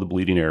 oversew the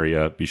bleeding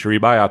area. Be sure you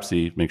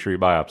biopsy. Make sure you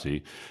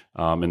biopsy,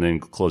 and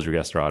then close your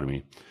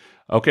gastrotomy.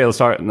 Okay,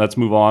 let's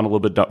move on a little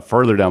bit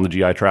further down the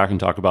GI tract and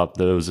talk about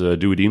those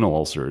duodenal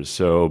ulcers.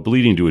 So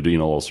bleeding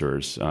duodenal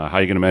ulcers. How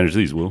are you going to manage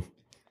these, Wu?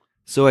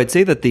 So I'd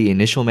say that the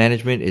initial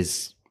management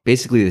is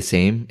basically the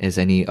same as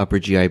any upper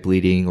GI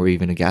bleeding or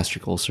even a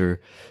gastric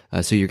ulcer.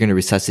 So you're going to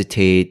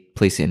resuscitate,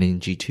 place an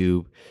NG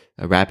tube,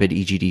 a rapid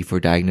EGD for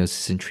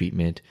diagnosis and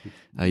treatment.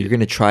 You're going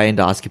to try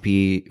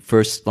endoscopy,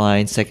 first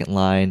line, second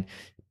line,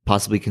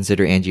 possibly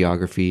consider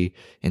angiography,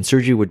 and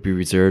surgery would be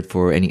reserved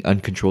for any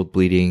uncontrolled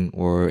bleeding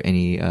or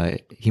any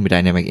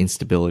hemodynamic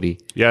instability.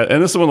 Yeah,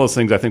 and this is one of those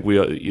things I think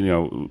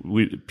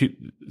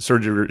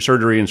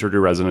surgery and surgery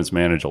residents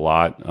manage a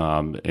lot,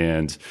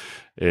 and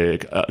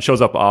it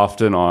shows up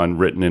often on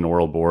written and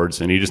oral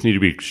boards, and you just need to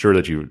be sure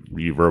that you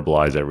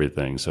verbalize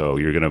everything. So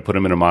you're going to put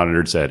them in a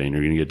monitored setting.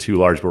 You're going to get 2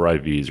 large bore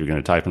IVs. You're going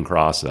to type and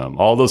cross them.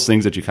 All those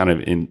things that you kind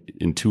of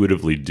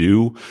intuitively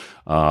do.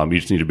 You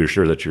just need to be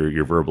sure that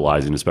you're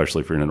verbalizing,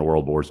 especially if you're in an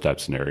oral boards type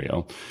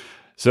scenario.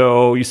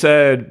 So you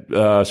said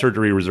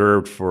surgery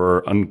reserved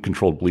for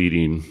uncontrolled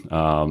bleeding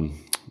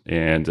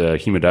and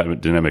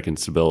hemodynamic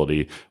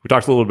instability. We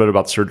talked a little bit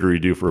about surgery you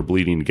do for a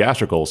bleeding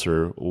gastric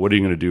ulcer. What are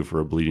you going to do for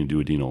a bleeding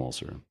duodenal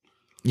ulcer?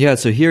 Yeah,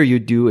 so here you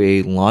do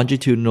a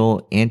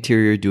longitudinal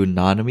anterior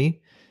duodenotomy.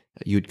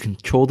 You'd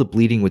control the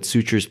bleeding with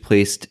sutures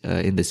placed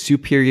in the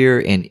superior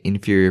and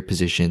inferior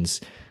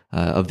positions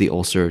of the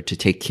ulcer to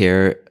take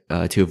care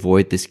to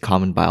avoid this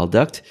common bile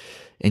duct.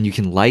 And you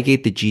can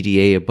ligate the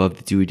GDA above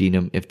the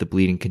duodenum if the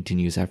bleeding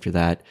continues after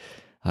that.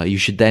 You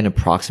should then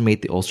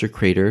approximate the ulcer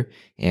crater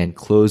and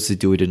close the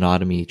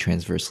duodenotomy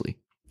transversely.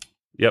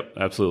 Yep,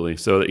 absolutely.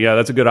 So yeah,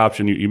 that's a good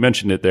option. You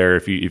mentioned it there.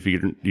 If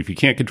you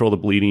can't control the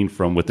bleeding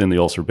from within the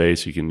ulcer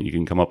base, you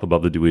can come up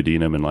above the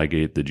duodenum and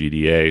ligate the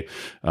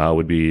GDA.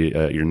 Would be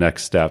your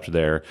next step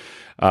there.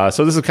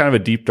 So this is kind of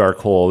a deep dark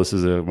hole. This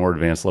is a more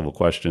advanced level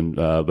question.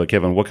 But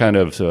Kevin, what kind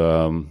of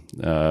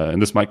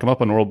and this might come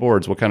up on oral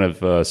boards. What kind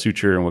of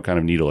suture and what kind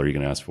of needle are you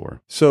going to ask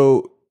for?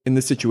 So in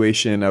this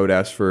situation, I would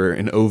ask for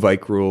an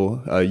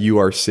ovicral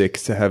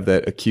UR6 to have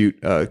that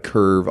acute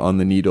curve on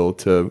the needle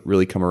to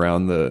really come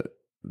around the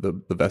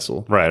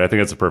vessel. Right. I think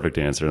that's a perfect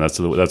answer. And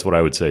that's what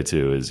I would say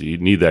too, is you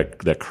need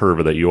that curve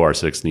of that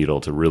UR6 needle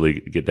to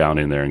really get down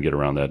in there and get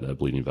around that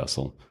bleeding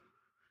vessel.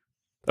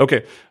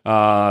 Okay.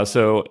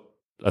 So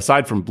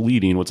aside from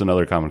bleeding, what's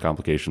another common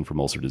complication from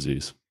ulcer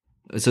disease?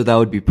 So that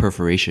would be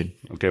perforation.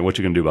 Okay. What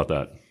you going to do about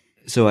that?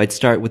 So I'd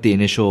start with the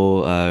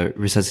initial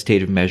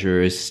resuscitative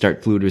measures,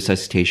 start fluid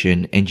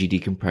resuscitation, NG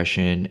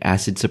decompression,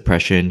 acid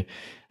suppression.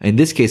 In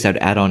this case, I'd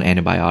add on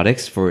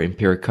antibiotics for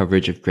empiric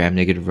coverage of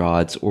gram-negative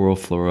rods, oral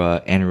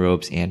flora,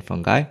 anaerobes, and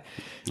fungi.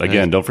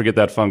 Again, don't forget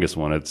that fungus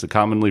one. It's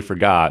commonly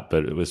forgot,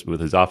 but it was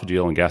with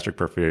esophageal and gastric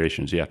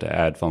perforations, you have to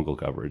add fungal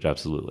coverage.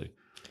 Absolutely.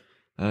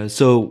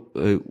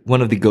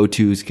 One of the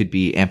go-tos could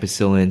be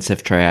ampicillin,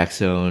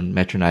 ceftriaxone,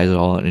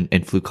 metronidazole,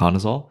 and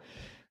fluconazole.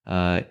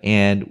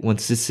 And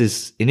once this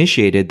is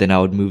initiated, then I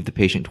would move the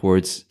patient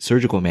towards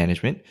surgical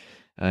management.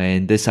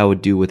 And this I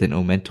would do with an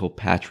omental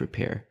patch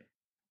repair.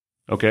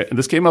 Okay,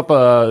 this came up.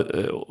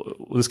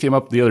 This came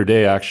up the other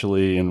day,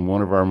 actually, in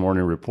one of our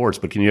morning reports.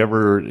 But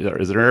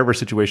is there ever a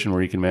situation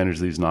where you can manage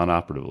these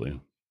non-operatively?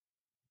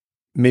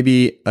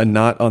 Maybe a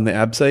knot on the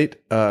ABSITE,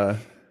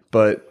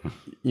 but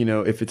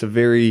if it's a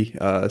very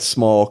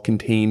small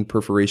contained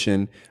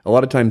perforation, a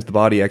lot of times the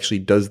body actually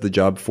does the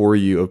job for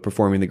you of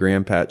performing the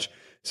Graham patch.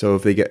 So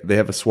if they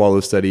have a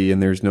swallow study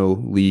and there's no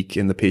leak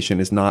and the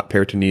patient is not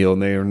peritoneal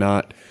and they are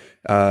not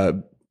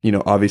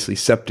obviously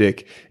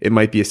septic, it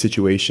might be a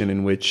situation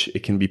in which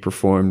it can be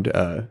performed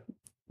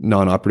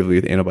non-operatively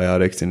with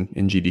antibiotics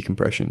and G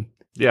decompression.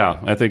 Yeah,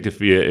 I think if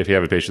you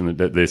have a patient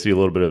that they see a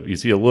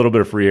little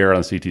bit of free air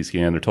on CT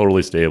scan, they're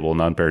totally stable,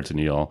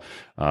 non-peritoneal.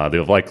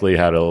 They've likely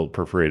had a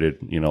perforated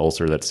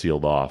ulcer that's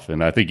sealed off.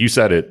 And I think you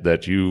said it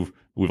that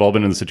we've all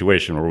been in the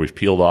situation where we've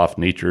peeled off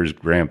nature's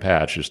Graham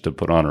patch just to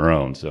put on our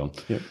own. So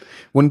yeah.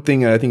 One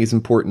thing I think is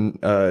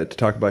important to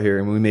talk about here,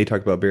 and we may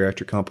talk about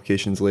bariatric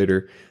complications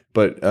later,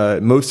 but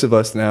most of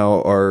us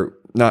now are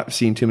not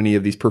seeing too many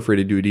of these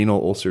perforated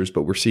duodenal ulcers,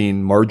 but we're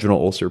seeing marginal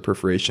ulcer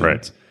perforations.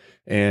 Right.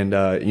 And,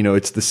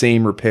 it's the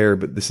same repair,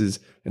 but this is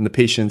in the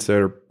patients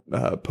that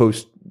are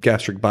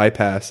post-gastric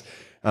bypass.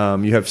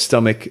 You have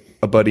stomach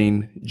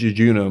abutting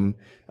jejunum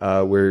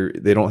where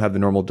they don't have the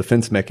normal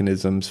defense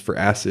mechanisms for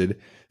acid.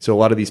 So a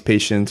lot of these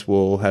patients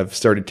will have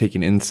started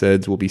taking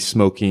NSAIDs, will be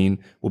smoking,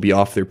 will be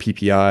off their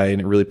PPI,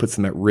 and it really puts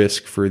them at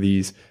risk for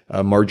these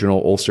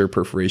marginal ulcer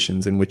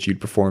perforations in which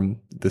you'd perform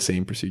the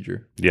same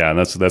procedure. Yeah, and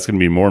that's going to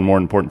be more and more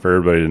important for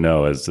everybody to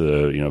know as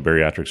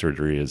bariatric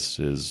surgery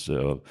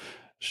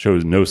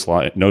shows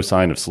no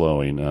sign of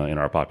slowing in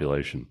our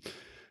population.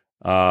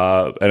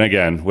 And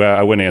again,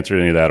 I wouldn't answer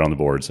any of that on the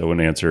boards. I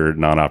wouldn't answer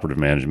non-operative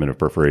management of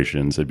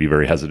perforations. I'd be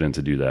very hesitant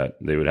to do that.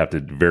 They would have to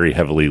very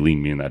heavily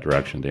lean me in that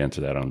direction to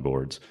answer that on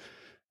boards.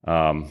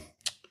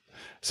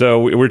 So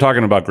we're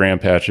talking about Graham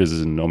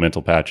patches and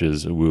omental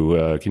patches.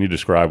 Can you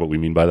describe what we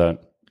mean by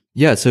that?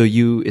 Yeah, so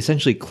you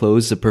essentially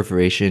close the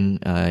perforation.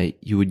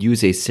 You would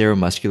use a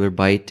seromuscular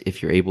bite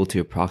if you're able to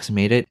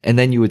approximate it. And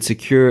then you would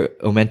secure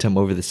omentum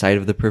over the side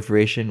of the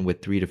perforation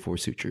with 3 to 4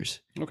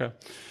 sutures. Okay.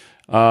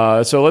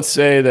 So let's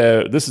say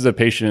that this is a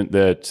patient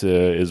that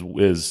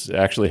is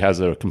actually has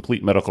a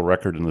complete medical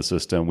record in the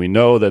system. We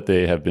know that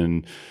they have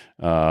been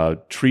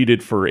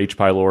treated for H.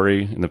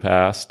 pylori in the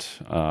past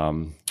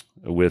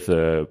with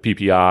a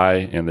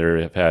PPI, and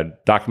they have had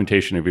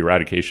documentation of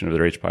eradication of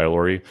their H.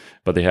 pylori,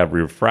 but they have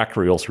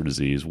refractory ulcer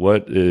disease.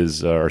 What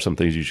are some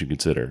things you should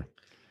consider?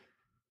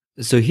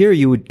 So here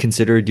you would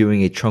consider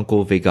doing a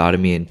truncal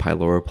vagotomy and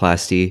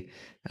pyloroplasty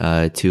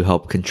to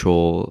help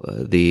control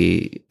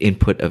the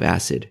input of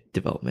acid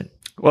development.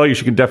 Well, you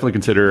should definitely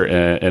consider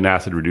an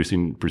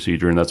acid-reducing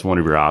procedure, and that's one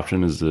of your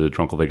options is the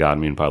truncal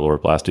vagotomy and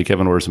pyloroplasty.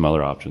 Kevin, what are some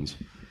other options?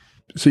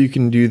 So you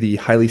can do the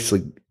highly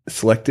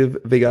selective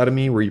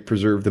vagotomy where you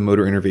preserve the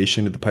motor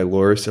innervation of the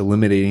pylorus,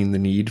 eliminating the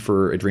need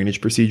for a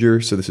drainage procedure.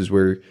 So this is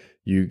where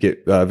you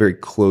get very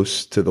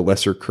close to the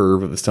lesser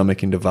curve of the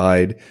stomach and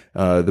divide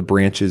the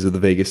branches of the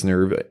vagus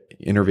nerve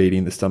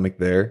innervating the stomach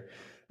there.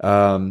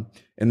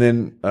 And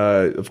then,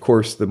 of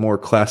course, the more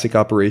classic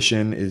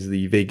operation is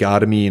the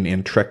vagotomy and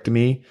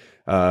antrectomy.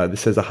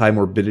 This has a high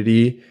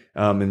morbidity,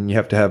 and you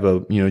have to have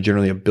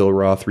generally a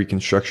Billroth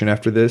reconstruction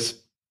after this.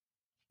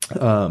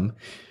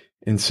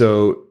 And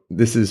so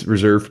this is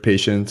reserved for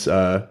patients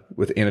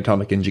with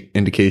anatomic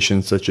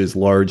indications such as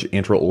large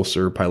antral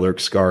ulcer, pyloric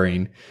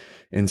scarring.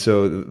 And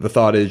so the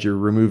thought is you're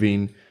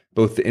removing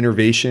both the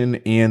innervation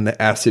and the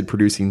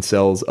acid-producing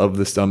cells of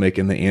the stomach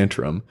and the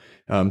antrum.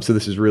 So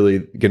this is really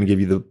going to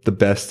give you the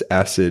best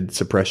acid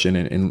suppression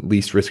and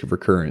least risk of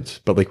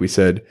recurrence. But like we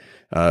said,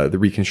 the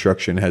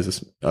reconstruction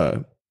has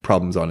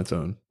problems on its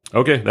own.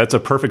 Okay, that's a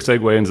perfect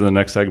segue into the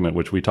next segment,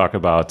 which we talk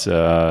about,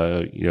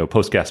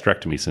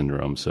 post-gastrectomy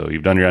syndrome. So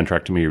you've done your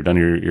antrectomy, you've done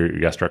your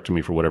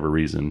gastrectomy for whatever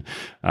reason.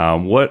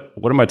 What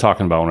am I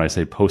talking about when I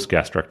say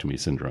post-gastrectomy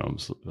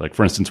syndromes? Like,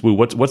 for instance,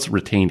 what's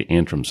retained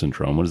antrum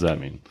syndrome? What does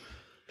that mean?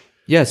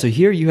 Yeah, so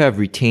here you have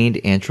retained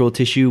antral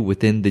tissue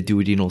within the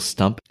duodenal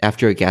stump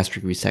after a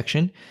gastric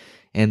resection,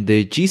 and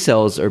the G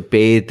cells are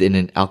bathed in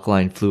an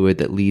alkaline fluid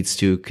that leads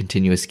to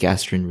continuous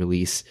gastrin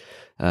release.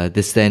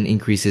 This then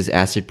increases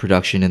acid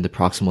production in the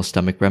proximal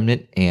stomach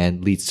remnant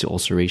and leads to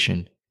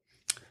ulceration.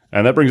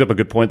 And that brings up a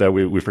good point that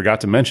we forgot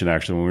to mention,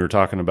 actually, when we were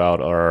talking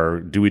about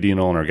our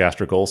duodenal and our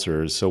gastric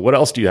ulcers. So what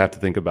else do you have to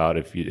think about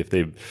if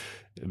they've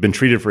been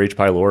treated for H.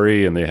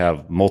 pylori and they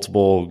have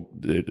multiple,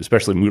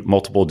 especially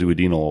multiple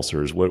duodenal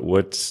ulcers?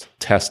 What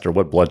test or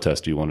what blood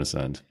test do you want to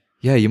send?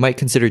 Yeah, you might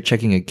consider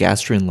checking a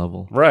gastrin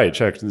level. Right,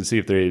 check to see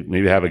if they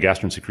maybe have a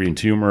gastrin secreting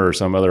tumor or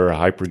some other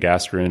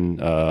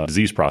hypergastrin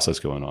disease process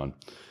going on.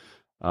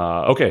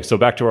 Okay, so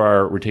back to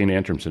our retained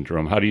antrum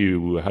syndrome. How do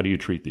you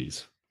treat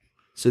these?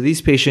 So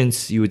these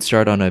patients, you would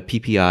start on a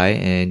PPI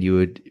and you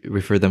would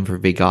refer them for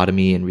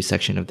vagotomy and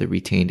resection of the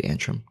retained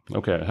antrum.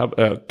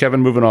 Okay.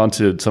 Kevin, moving on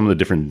to some of the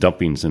different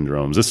dumping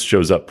syndromes. This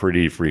shows up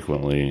pretty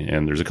frequently,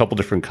 and there's a couple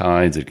different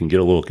kinds. It can get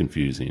a little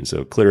confusing,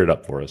 so clear it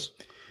up for us.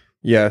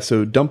 Yeah,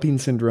 so dumping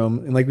syndrome,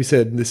 and like we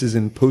said, this is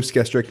in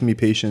post-gastrectomy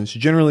patients,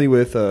 generally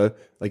with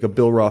like a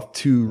Billroth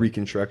 2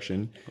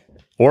 reconstruction.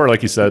 Or,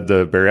 like you said,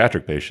 the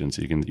bariatric patients.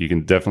 You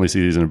can definitely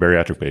see these in a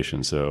bariatric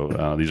patient.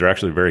 So these are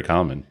actually very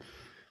common.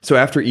 So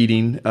after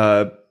eating,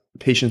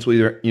 patients will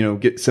either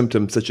get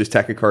symptoms such as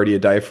tachycardia,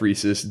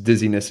 diaphoresis,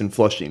 dizziness, and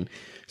flushing.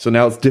 So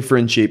now let's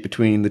differentiate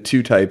between the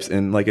two types.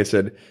 And like I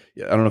said,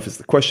 I don't know if it's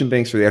the question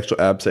banks or the actual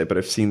ABSITE, but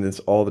I've seen this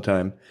all the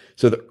time.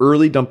 So the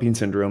early dumping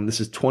syndrome,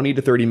 this is 20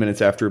 to 30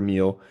 minutes after a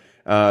meal.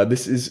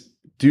 This is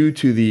due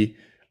to the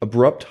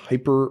abrupt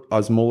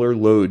hyperosmolar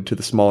load to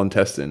the small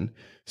intestine.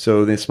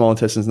 So the small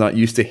intestine is not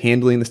used to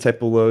handling this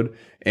type of load,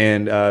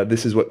 and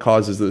this is what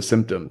causes those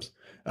symptoms.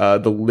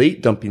 The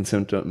late dumping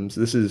symptoms,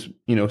 this is,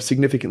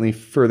 significantly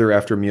further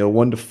after a meal,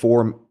 1 to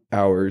 4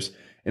 hours.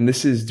 And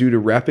this is due to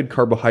rapid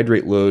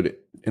carbohydrate load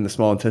in the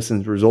small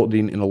intestines,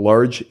 resulting in a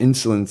large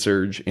insulin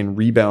surge and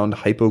rebound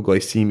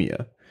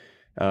hypoglycemia.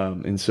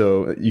 And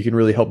so you can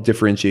really help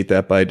differentiate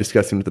that by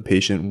discussing with the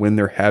patient when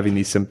they're having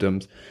these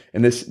symptoms.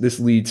 And this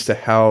leads to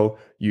how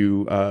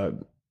you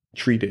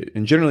treat it.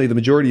 And generally, the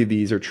majority of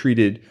these are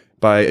treated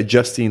by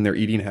adjusting their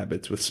eating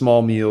habits with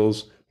small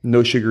meals,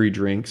 no sugary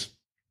drinks.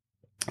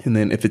 And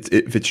then if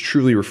it's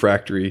truly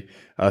refractory,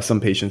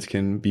 some patients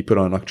can be put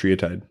on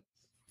octreotide.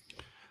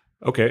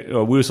 Okay,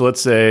 so let's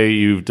say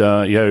you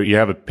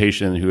have a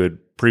patient who had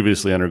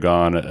previously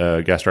undergone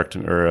a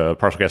gastrectomy or a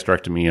partial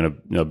gastrectomy and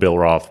a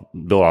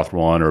Billroth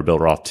 1 or a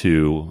Billroth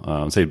 2,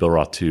 say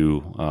Billroth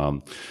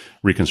 2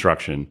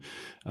 reconstruction.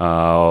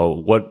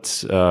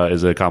 What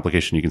is a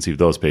complication you can see of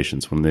those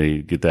patients when they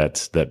get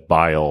that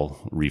bile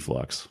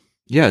reflux?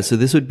 Yeah, so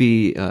this would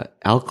be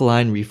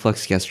alkaline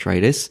reflux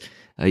gastritis.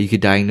 You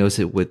could diagnose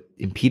it with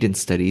impedance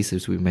studies,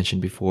 as we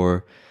mentioned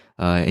before,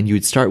 and you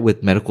would start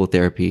with medical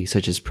therapy,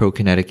 such as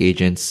prokinetic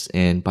agents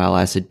and bile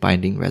acid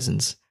binding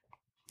resins.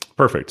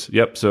 Perfect.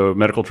 Yep. So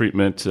medical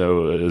treatment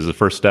is the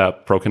first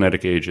step,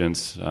 prokinetic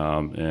agents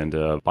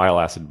and bile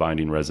acid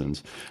binding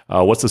resins.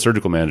 What's the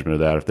surgical management of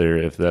that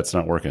if that's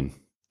not working?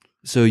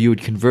 So you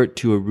would convert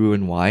to a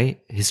Roux-en-Y.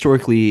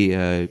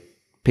 Historically,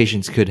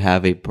 patients could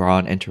have a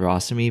Braun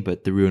enterostomy,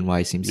 but the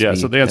Roux-en-Y seems to be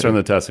so the answer better. on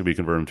the test could be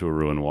convert them to a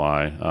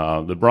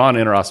Roux-en-Y. The Braun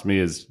enterostomy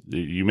is,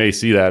 you may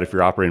see that if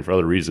you're operating for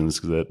other reasons,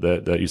 because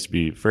that used to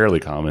be fairly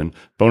common.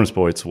 Bonus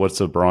points,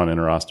 what's a Braun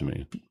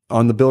enterostomy?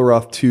 On the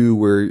Billroth 2,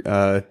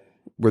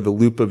 where the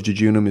loop of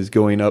jejunum is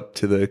going up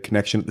to the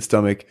connection at the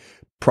stomach,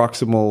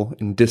 proximal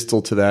and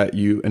distal to that,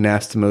 you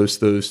anastomose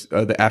those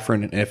the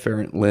afferent and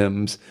efferent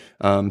limbs,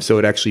 so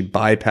it actually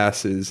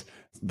bypasses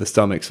the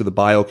stomach, so the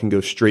bile can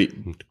go straight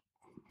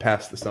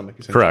past the stomach.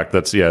 Correct.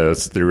 That's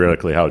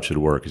theoretically how it should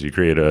work. Is you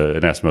create an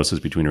anastomosis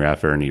between your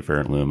afferent and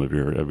efferent limb of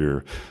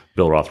your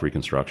Billroth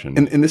reconstruction.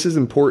 And this is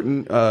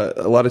important.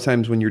 A lot of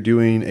times when you're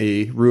doing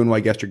a Roux-en-Y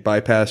gastric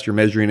bypass, you're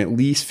measuring at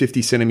least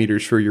 50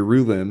 centimeters for your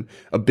roux limb.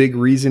 A big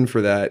reason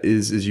for that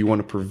is you want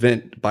to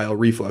prevent bile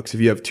reflux.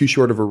 If you have too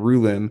short of a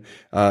roux limb,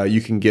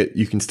 you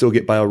can still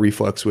get bile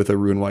reflux with a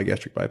Roux-en-Y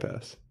gastric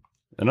bypass.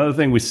 Another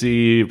thing we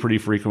see pretty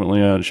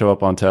frequently show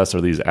up on tests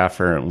are these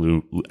afferent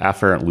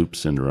loop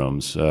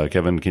syndromes.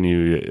 Kevin, can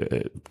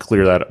you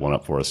clear that one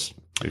up for us?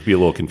 It could be a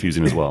little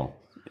confusing as well.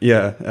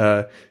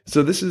 Yeah.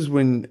 So this is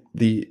when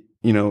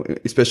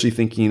especially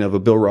thinking of a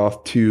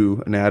Billroth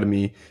 2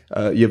 anatomy,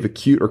 you have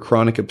acute or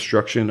chronic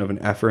obstruction of an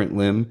afferent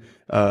limb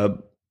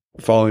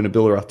following a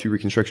Billroth 2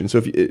 reconstruction.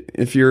 So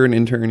if you're an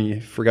intern and you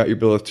forgot your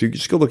Billroth 2,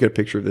 just go look at a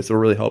picture of this. It'll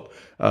really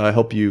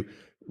help you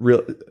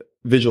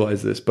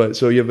visualize this. But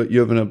so you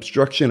have an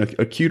obstruction,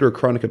 acute or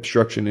chronic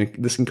obstruction,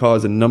 and this can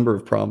cause a number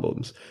of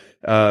problems.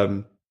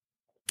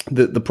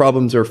 The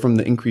problems are from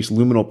the increased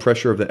luminal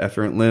pressure of the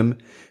efferent limb,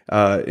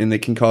 and they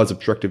can cause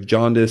obstructive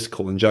jaundice,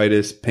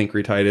 cholangitis,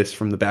 pancreatitis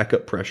from the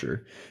backup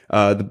pressure.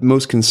 The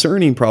most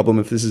concerning problem,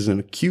 if this is an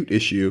acute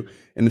issue,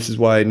 and this is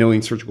why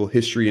knowing surgical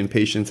history in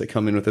patients that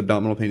come in with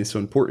abdominal pain is so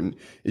important,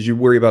 is you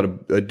worry about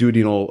a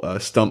duodenal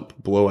stump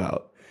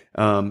blowout.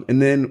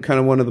 And then kind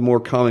of one of the more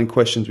common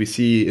questions we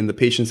see in the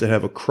patients that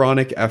have a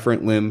chronic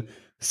afferent limb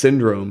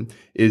syndrome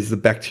is the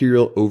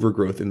bacterial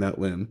overgrowth in that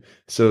limb.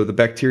 So the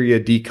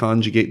bacteria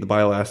deconjugate the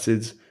bile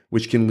acids,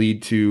 which can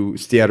lead to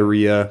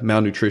steatorrhea,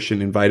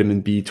 malnutrition, and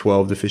vitamin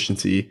B12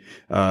 deficiency,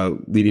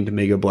 leading to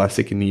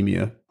megablastic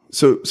anemia.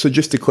 So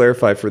just to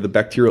clarify for the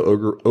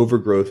bacterial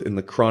overgrowth in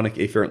the chronic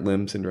afferent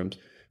limb syndromes,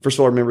 first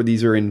of all, remember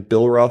these are in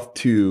Billroth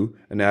 2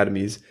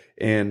 anatomies,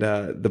 and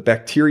the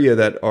bacteria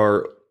that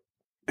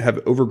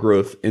have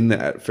overgrowth in the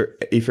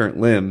afferent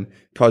limb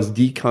cause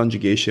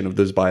deconjugation of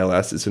those bile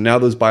acids. So now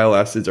those bile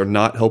acids are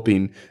not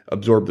helping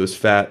absorb those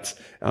fats,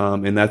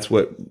 and that's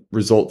what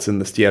results in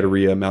the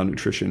steatorrhea,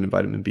 malnutrition, and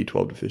vitamin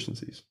B12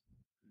 deficiencies.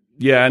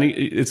 Yeah, and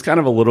it's kind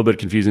of a little bit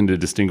confusing to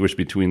distinguish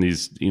between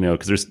these,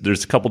 because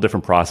there's a couple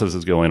different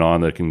processes going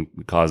on that can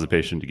cause the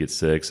patient to get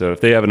sick. So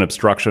if they have an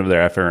obstruction of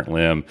their afferent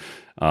limb,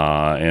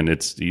 and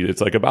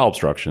it's like a bowel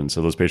obstruction,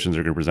 so those patients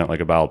are going to present like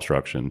a bowel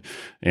obstruction,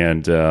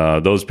 and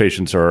those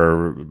patients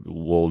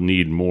will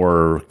need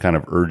more kind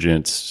of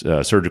urgent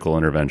surgical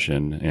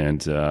intervention.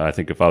 And I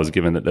think if I was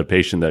given a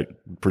patient that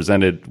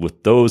presented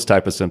with those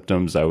type of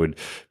symptoms, I would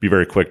be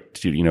very quick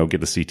to get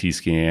the CT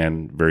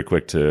scan, very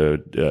quick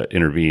to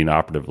intervene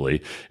operatively.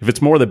 If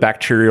it's more the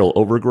bacterial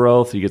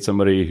overgrowth, you get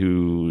somebody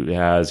who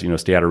has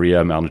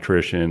steatorrhea,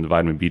 malnutrition,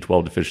 vitamin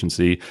B12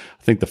 deficiency.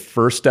 I think the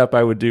first step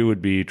I would do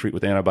would be treat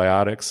with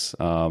antibiotics.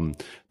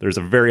 There's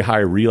a very high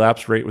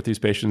relapse rate with these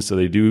patients, so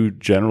they do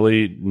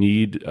generally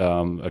need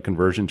a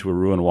conversion to a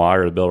Roux-en-Y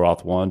or a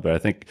Billroth 1. But I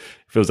think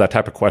if it was that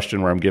type of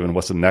question where I'm given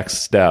what's the next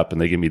step and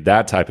they give me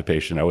that type of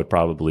patient, I would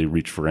probably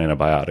reach for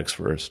antibiotics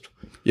first.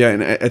 Yeah,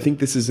 and I think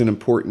this is an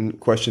important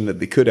question that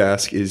they could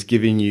ask, is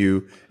giving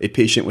you a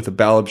patient with a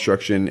bowel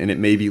obstruction, and it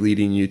may be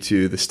leading you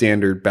to the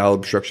standard bowel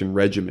obstruction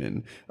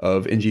regimen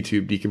of NG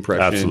tube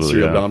decompression,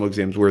 serial abdominal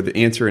exams, where the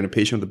answer in a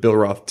patient with a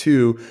Billroth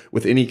 2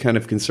 with any kind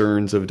of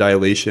concerns of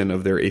dilation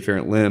of their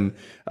afferent limb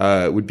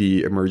would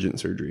be emergent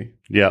surgery.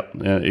 Yeah,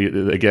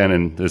 again,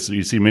 and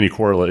you see many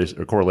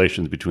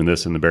correlations between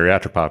this and the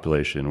bariatric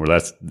population, where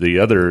that's the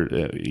other,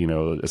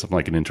 something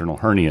like an internal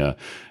hernia,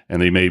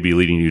 and they may be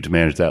leading you to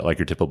manage that like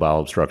your typical bowel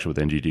obstruction with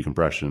NG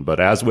decompression. But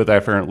as with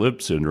afferent limb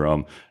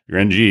syndrome, your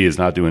NG is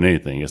not doing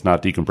anything. It's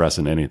not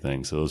decompressing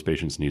anything. So those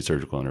patients need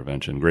surgical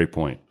intervention. Great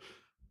point.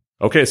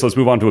 Okay, so let's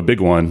move on to a big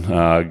one,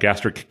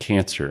 gastric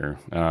cancer.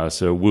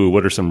 So Wu,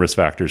 what are some risk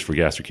factors for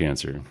gastric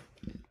cancer?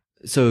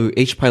 So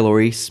H.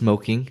 pylori,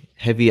 smoking,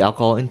 heavy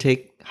alcohol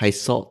intake, high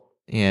salt,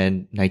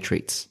 and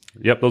nitrates.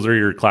 Yep, those are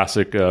your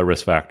classic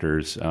risk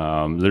factors.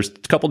 There's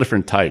a couple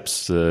different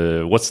types.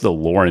 What's the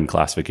Lauren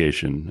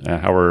classification?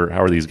 How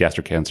are these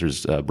gastric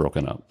cancers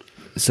broken up?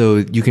 So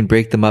you can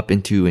break them up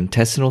into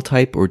intestinal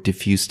type or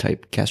diffuse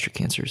type gastric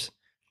cancers.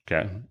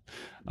 Okay.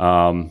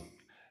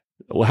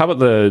 Well, how about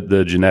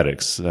the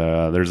genetics?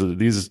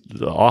 These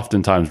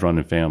oftentimes run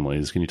in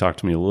families. Can you talk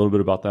to me a little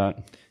bit about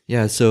that?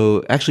 Yeah,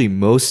 so actually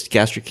most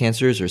gastric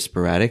cancers are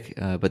sporadic,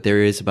 but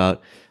there is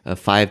about a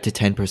 5 to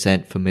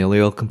 10%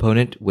 familial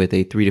component with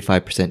a 3 to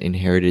 5%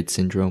 inherited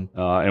syndrome.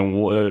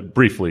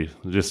 Briefly,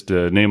 just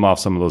name off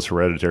some of those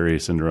hereditary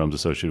syndromes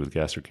associated with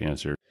gastric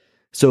cancer.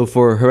 So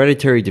for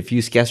hereditary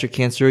diffuse gastric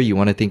cancer, you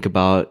want to think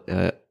about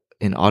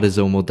an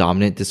autosomal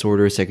dominant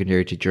disorder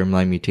secondary to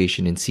germline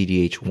mutation in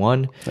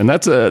CDH1. And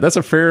that's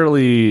a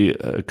fairly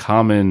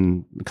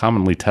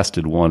commonly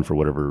tested one for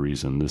whatever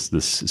reason, this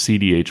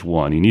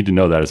CDH1. You need to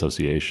know that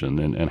association.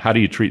 And how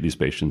do you treat these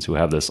patients who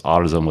have this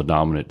autosomal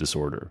dominant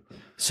disorder?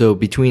 So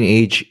between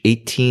age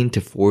 18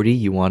 to 40,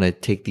 you want to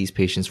take these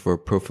patients for a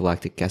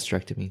prophylactic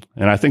gastrectomy.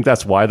 And I think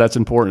that's why that's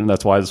important.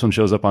 That's why this one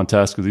shows up on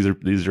tests, because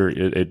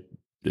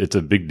it's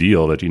a big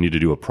deal that you need to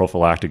do a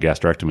prophylactic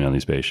gastrectomy on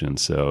these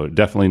patients. So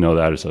definitely know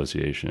that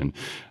association.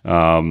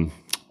 And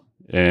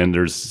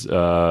it's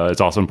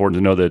also important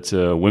to know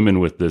that women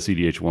with the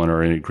CDH1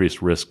 are at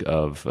increased risk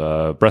of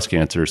breast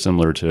cancer,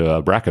 similar to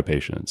BRCA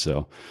patients.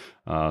 So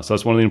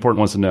that's one of the important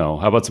ones to know.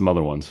 How about some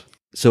other ones?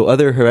 So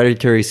other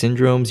hereditary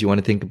syndromes, you want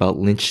to think about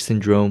Lynch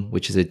syndrome,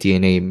 which is a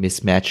DNA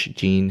mismatch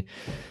gene.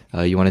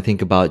 You want to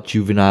think about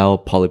juvenile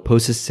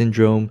polyposis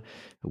syndrome,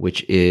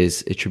 which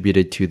is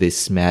attributed to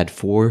this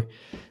SMAD4.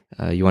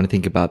 You want to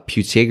think about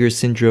Peutz-Jeghers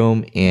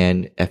syndrome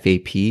and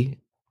FAP.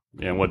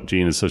 And what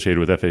gene is associated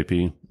with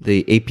FAP?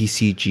 The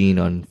APC gene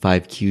on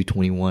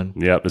 5q21.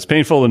 Yeah, it's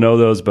painful to know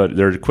those, but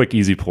they're quick,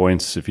 easy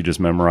points if you just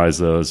memorize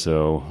those.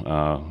 So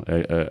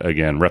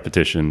again,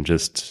 repetition,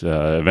 just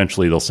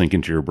eventually they'll sink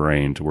into your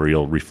brain to where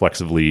you'll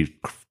reflexively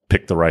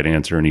pick the right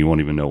answer and you won't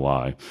even know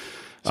why.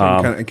 So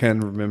I can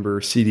remember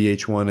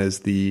CDH1 as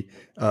the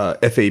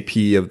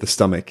FAP of the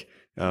stomach.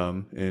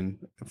 And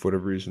for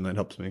whatever reason, that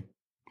helps me.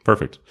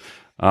 Perfect.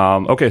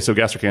 Okay, so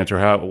gastric cancer.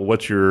 How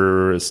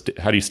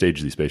do you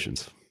stage these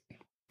patients?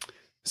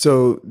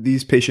 So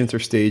these patients are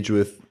staged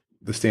with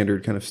the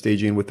standard kind of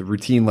staging with the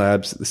routine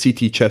labs, the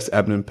CT, chest,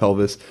 abdomen,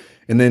 pelvis,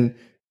 and then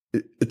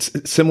it's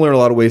similar in a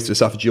lot of ways to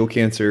esophageal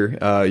cancer.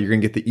 You're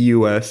going to get the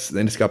EUS, the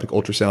endoscopic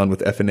ultrasound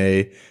with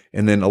FNA,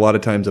 and then a lot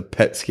of times a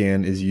PET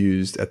scan is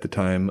used at the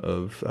time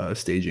of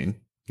staging.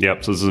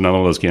 Yep. So this is another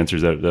one of those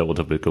cancers that will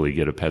typically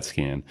get a PET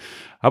scan.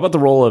 How about the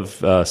role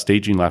of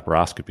staging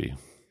laparoscopy?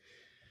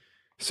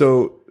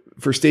 So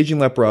for staging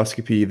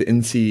laparoscopy, the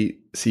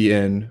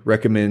NCCN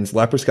recommends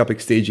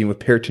laparoscopic staging with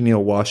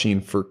peritoneal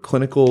washing for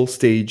clinical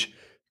stage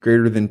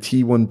greater than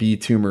T1B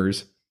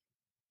tumors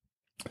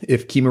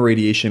if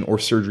chemoradiation or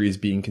surgery is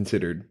being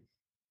considered.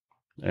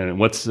 And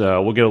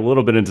we'll get a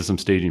little bit into some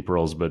staging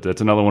pearls, but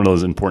that's another one of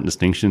those important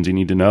distinctions you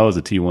need to know is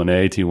a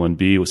T1A,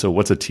 T1B. So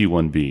what's a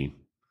T1B?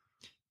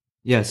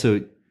 Yeah, so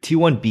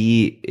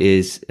T1B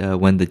is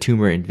when the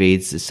tumor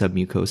invades the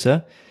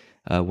submucosa.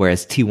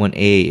 whereas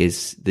T1A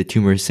is the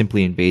tumor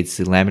simply invades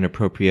the lamina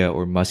propria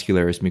or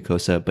muscularis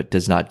mucosa, but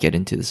does not get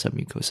into the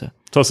submucosa.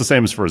 So it's the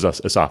same as for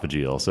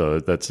esophageal. So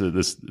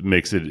this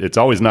makes it. It's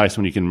always nice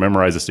when you can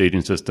memorize the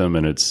staging system,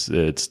 and it's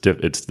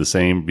the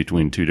same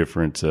between two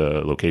different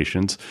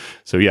locations.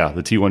 So yeah,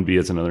 the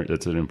T1B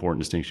that's an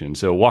important distinction.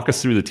 So walk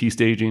us through the T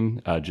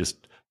staging,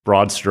 just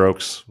broad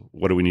strokes.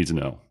 What do we need to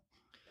know?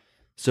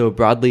 So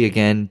broadly,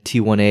 again,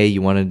 T1A,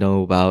 you want to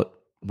know about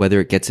whether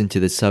it gets into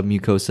the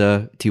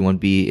submucosa.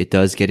 T1B, it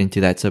does get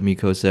into that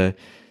submucosa.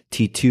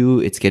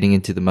 T2, it's getting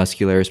into the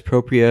muscularis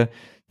propria.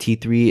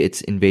 T3,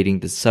 it's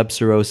invading the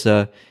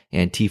subserosa.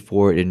 And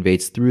T4, it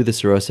invades through the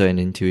serosa and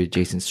into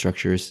adjacent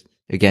structures.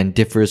 Again,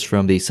 differs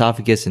from the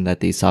esophagus in that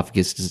the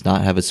esophagus does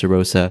not have a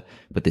serosa,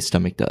 but the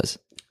stomach does.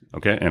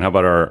 Okay, and how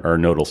about our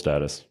nodal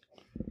status?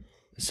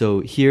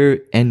 So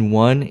here,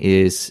 N1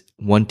 is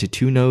 1 to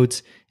 2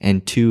 nodes,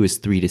 N2 is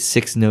 3 to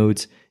 6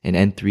 nodes, and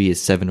N3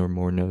 is 7 or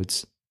more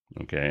nodes.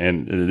 Okay,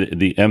 and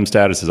the M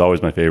status is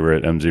always my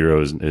favorite.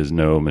 M0 is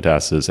no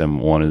metastasis.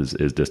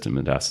 M1 is distant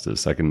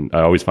metastasis.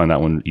 I always find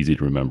that one easy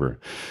to remember.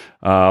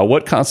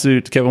 What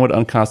constitutes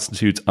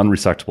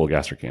unresectable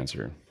gastric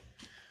cancer?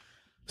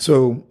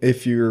 So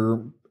if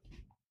you're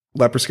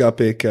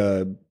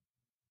laparoscopic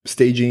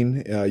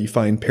staging, you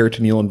find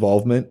peritoneal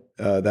involvement,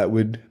 that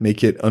would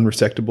make it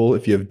unresectable.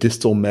 If you have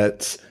distal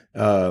mets,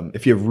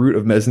 if you have root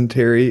of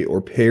mesentery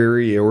or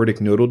periaortic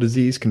nodal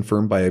disease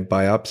confirmed by a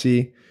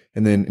biopsy,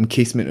 and then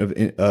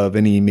encasement of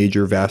any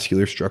major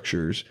vascular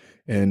structures.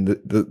 And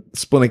the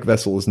splenic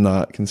vessel is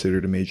not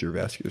considered a major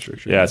vascular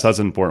structure. Yeah, so that's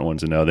an important one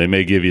to know. They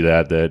may give you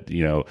that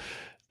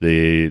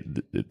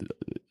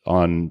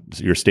on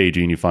your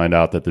staging, you find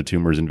out that the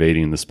tumor is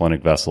invading the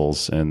splenic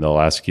vessels, and they'll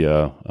ask you,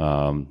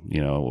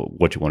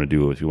 what you want to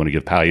do. If you want to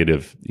give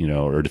palliative,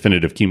 or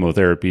definitive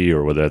chemotherapy,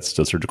 or whether that's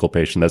a surgical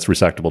patient, that's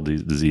resectable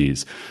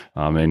disease,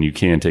 and you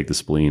can take the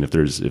spleen if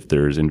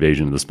there's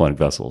invasion of the splenic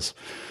vessels.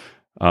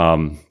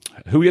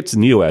 Who gets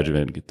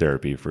neoadjuvant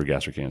therapy for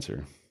gastric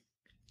cancer?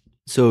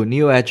 So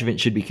neoadjuvant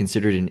should be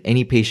considered in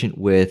any patient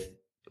with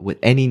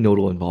any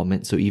nodal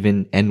involvement, so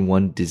even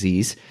N1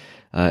 disease,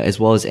 as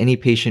well as any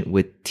patient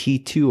with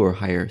T2 or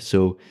higher.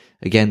 So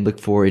again, look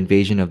for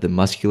invasion of the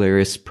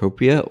muscularis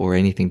propria or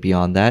anything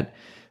beyond that.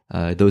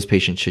 Those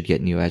patients should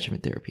get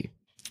neoadjuvant therapy.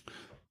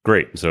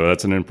 Great. So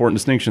that's an important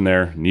distinction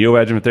there.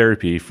 Neoadjuvant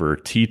therapy for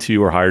T2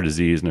 or higher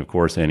disease, and of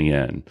course,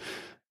 NEN.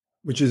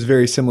 Which is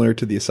very similar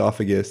to the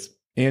esophagus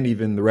and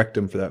even the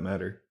rectum for that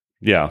matter.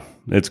 Yeah,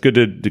 it's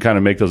good to kind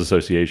of make those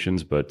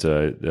associations, but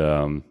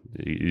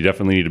you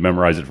definitely need to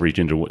memorize it for each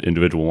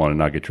individual one and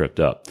not get tripped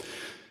up.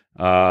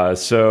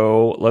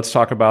 So let's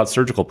talk about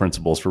surgical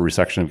principles for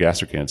resection of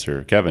gastric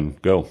cancer. Kevin,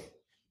 go.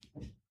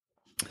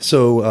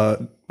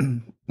 So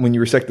when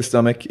you resect the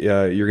stomach,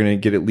 you're going to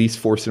get at least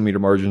 4 centimeter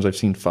margins. I've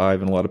seen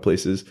 5 in a lot of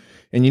places.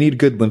 And you need a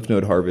good lymph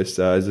node harvest,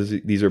 as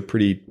these are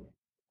pretty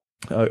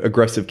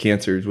aggressive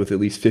cancers with at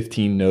least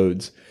 15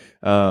 nodes.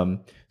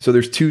 So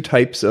there's 2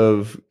 types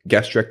of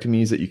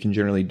gastrectomies that you can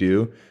generally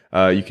do.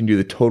 You can do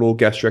the total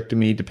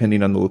gastrectomy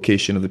depending on the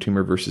location of the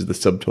tumor versus the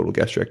subtotal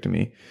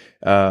gastrectomy.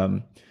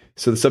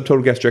 So the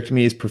subtotal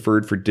gastrectomy is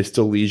preferred for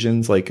distal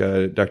lesions, like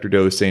Dr.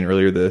 Doe was saying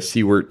earlier, the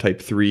Siewert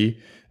type 3.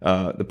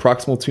 The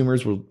proximal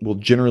tumors will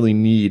generally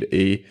need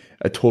a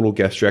total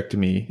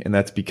gastrectomy, and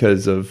that's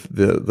because of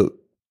the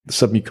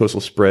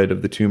submucosal spread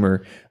of the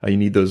tumor. You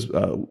need those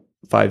 4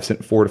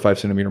 to 5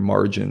 centimeter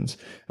margins.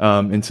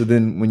 And so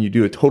then when you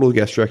do a total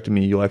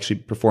gastrectomy, you'll actually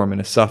perform an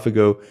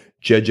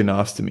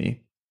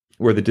esophagojejunostomy,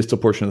 where the distal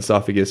portion of the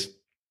esophagus,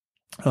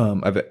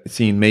 I've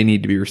seen, may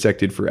need to be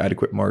resected for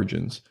adequate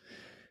margins.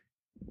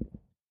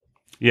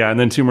 Yeah, and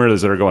then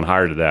tumors that are going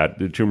higher to that,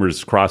 the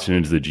tumors crossing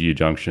into the GE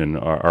junction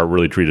are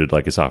really treated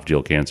like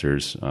esophageal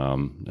cancers,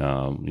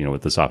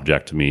 with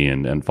esophagectomy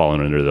and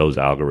falling under those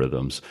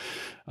algorithms.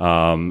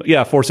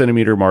 4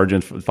 centimeter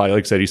margins. Like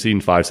I said, you've seen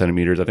 5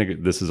 centimeters. I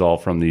think this is all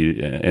from the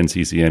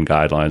NCCN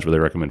guidelines where they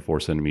recommend 4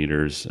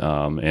 centimeters.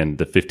 And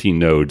the 15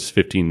 nodes.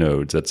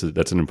 That's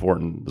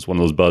one of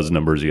those buzz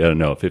numbers you got to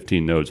know.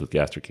 15 nodes with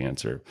gastric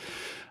cancer.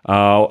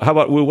 How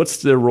about what's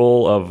the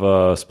role of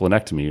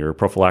splenectomy or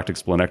prophylactic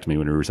splenectomy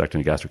when you're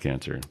resecting gastric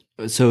cancer?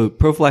 So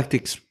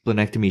prophylactic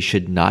splenectomy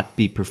should not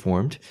be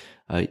performed.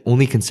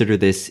 Only consider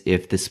this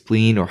if the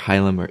spleen or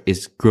hilum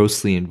is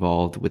grossly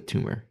involved with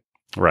tumor.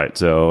 Right.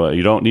 So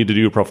you don't need to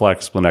do a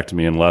prophylactic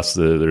splenectomy unless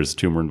there's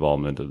tumor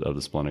involvement of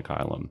the splenic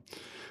hilum.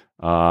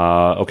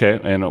 Okay.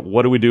 And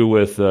what do we do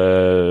with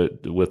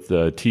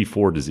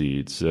T4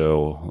 disease?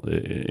 So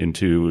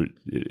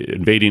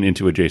invading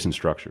into adjacent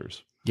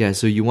structures. Yeah.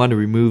 So you want to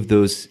remove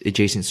those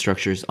adjacent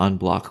structures en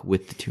bloc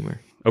with the tumor.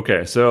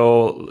 Okay.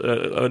 So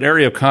an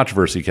area of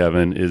controversy,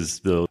 Kevin,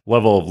 is the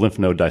level of lymph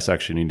node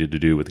dissection you need to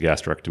do with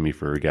gastrectomy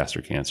for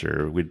gastric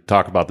cancer. We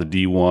talk about the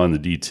D1,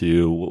 the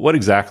D2. What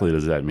exactly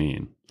does that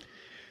mean?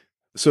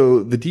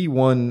 So the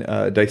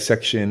D1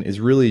 dissection is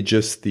really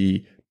just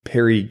the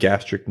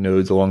perigastric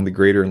nodes along the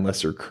greater and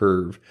lesser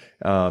curve.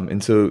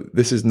 And so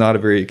this is not a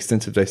very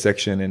extensive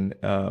dissection. And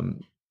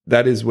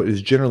that is what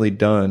is generally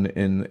done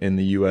in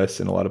the U.S.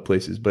 and a lot of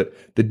places. But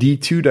the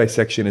D2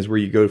 dissection is where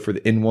you go for the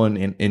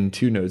N1 and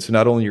N2 nodes. So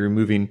not only are you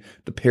removing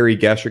the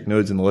perigastric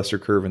nodes in the lesser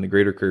curve and the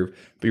greater curve,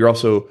 but you're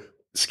also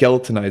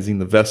skeletonizing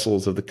the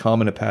vessels of the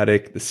common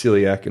hepatic, the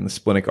celiac, and the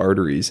splenic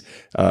arteries,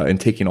 and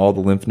taking all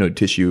the lymph node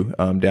tissue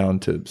down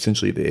to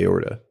essentially the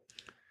aorta.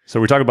 So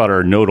we talk about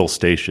our nodal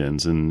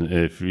stations, and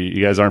if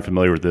you guys aren't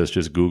familiar with this,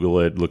 just Google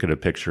it, look at a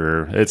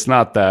picture. It's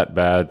not that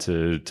bad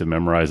to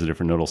memorize the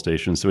different nodal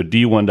stations. So a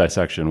D1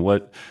 dissection,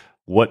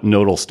 what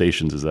nodal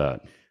stations is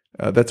that?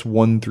 That's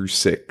 1 through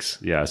 6.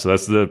 Yeah, so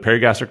that's the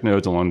perigastric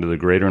nodes along to the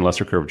greater and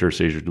lesser curvature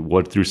stations,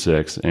 1 through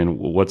 6. And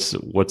what's a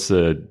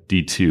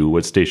D2?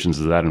 What stations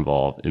does that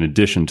involve in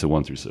addition to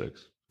 1 through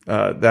 6?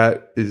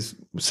 That is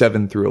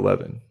 7 through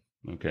 11.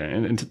 Okay,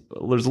 and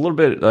there's a little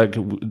bit like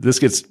this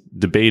gets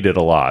debated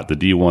a lot, the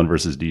D1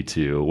 versus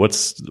D2.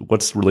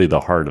 What's really the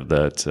heart of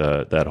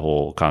that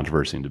whole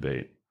controversy and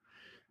debate?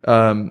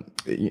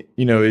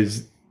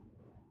 Is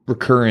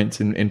recurrence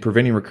and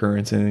preventing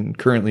recurrence. And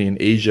currently in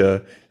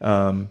Asia,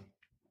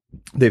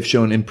 they've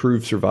shown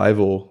improved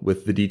survival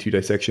with the D2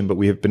 dissection, but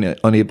we have been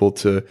unable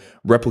to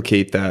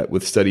replicate that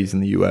with studies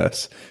in the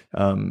U.S.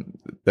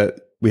 The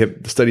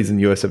studies in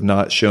the U.S. have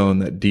not shown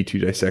that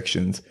D2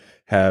 dissections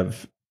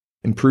have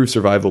improved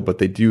survival, but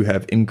they do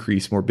have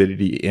increased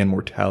morbidity and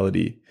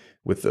mortality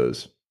with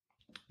those.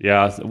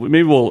 Yeah,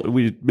 maybe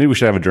we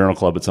should have a journal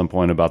club at some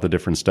point about the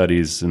different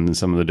studies and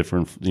some of the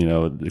different,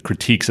 the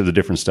critiques of the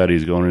different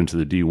studies going into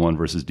the D1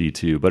 versus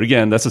D2. But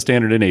again, that's the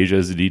standard in Asia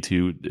is the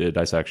D2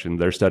 dissection.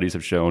 Their studies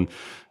have shown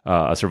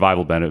a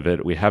survival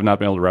benefit. We have not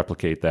been able to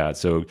replicate that.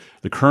 So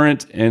the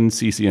current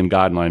NCCN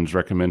guidelines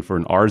recommend for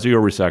an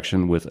R0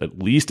 resection with at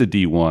least a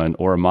D1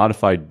 or a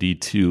modified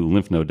D2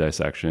 lymph node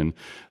dissection.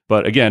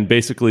 But again,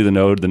 basically the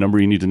number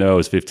you need to know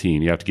is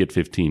 15. You have to get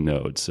 15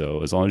 nodes.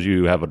 So as long as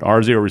you have an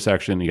R0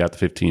 resection, you got the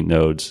 15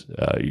 nodes,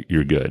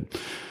 you're good.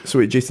 So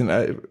wait, Jason,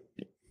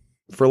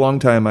 for a long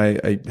time,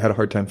 I had a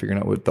hard time figuring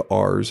out what the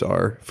R's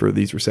are for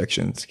these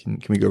resections.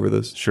 Can we go over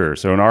those? Sure.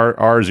 So an R0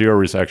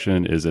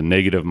 resection is a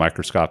negative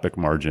microscopic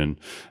margin.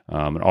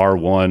 An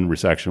R1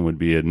 resection would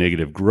be a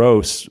negative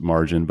gross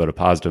margin, but a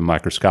positive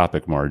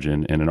microscopic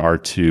margin. And an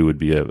R2 would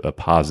be a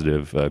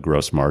positive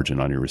gross margin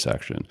on your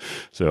resection.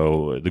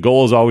 So the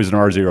goal is always an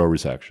R0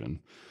 resection.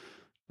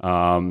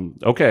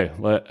 Okay.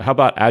 How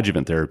about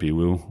adjuvant therapy,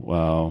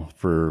 Wu?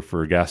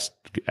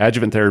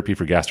 Adjuvant therapy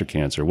for gastric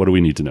cancer. What do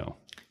we need to know?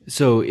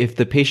 So if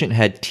the patient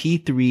had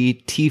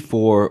T3,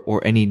 T4,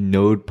 or any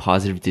node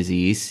positive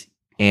disease,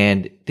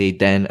 and they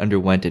then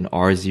underwent an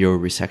R0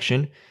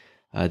 resection,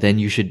 then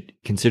you should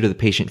consider the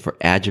patient for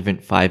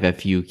adjuvant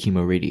 5-FU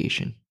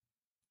chemoradiation.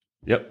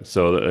 Yep.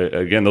 So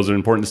again, those are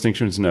important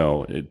distinctions to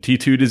know.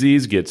 T2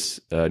 disease gets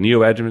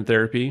neoadjuvant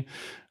therapy.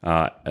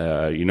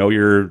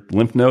 Your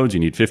lymph nodes, you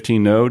need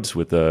 15 nodes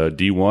with a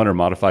D1 or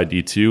modified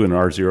D2 and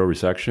R0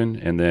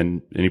 resection. And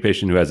then any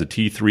patient who has a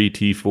T3,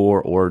 T4,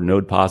 or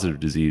node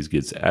positive disease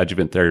gets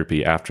adjuvant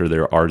therapy after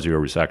their R0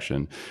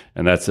 resection.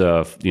 And that's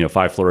a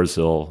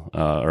 5-fluorouracil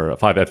or a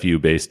 5-FU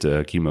based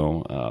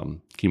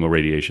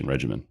chemoradiation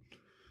regimen.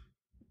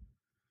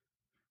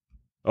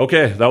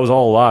 Okay, that was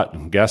all a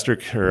lot.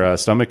 Gastric or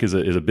stomach is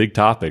a big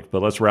topic,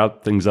 but let's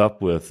wrap things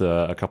up with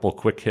a couple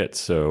quick hits.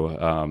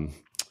 So,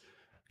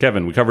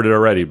 Kevin, we covered it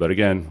already, but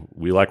again,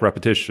 we like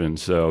repetition.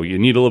 So you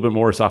need a little bit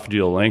more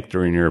esophageal length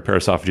during your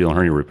paraesophageal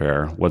hernia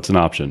repair. What's an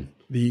option?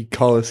 The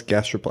Collis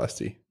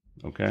gastroplasty.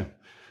 Okay.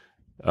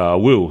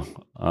 Wu,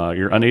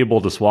 you're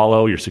unable to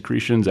swallow your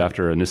secretions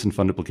after a Nissen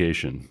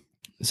fundoplication.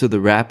 So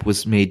the wrap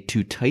was made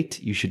too tight.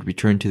 You should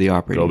return to the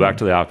operating room. Go back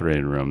to the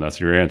operating room.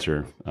 That's your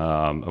answer.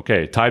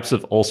 Okay. Types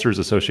of ulcers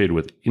associated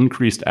with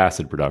increased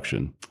acid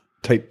production.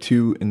 Type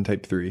 2 and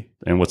type 3.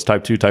 And what's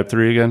type 2, type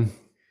 3 again?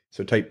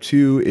 So type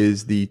 2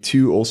 is the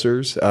 2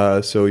 ulcers.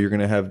 So you're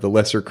going to have the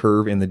lesser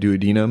curve and the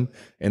duodenum.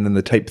 And then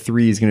the type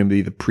 3 is going to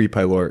be the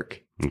prepyloric.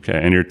 Okay.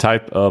 And your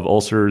type of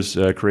ulcers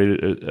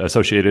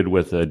associated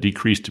with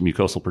decreased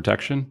mucosal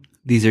protection?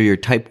 These are your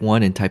type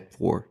 1 and type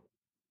 4.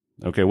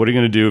 Okay, what are you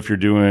going to do if you're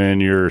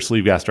doing your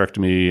sleeve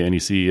gastrectomy and you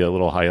see a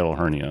little hiatal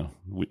hernia?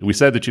 We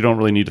said that you don't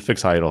really need to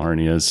fix hiatal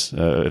hernias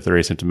if they're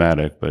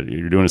asymptomatic, but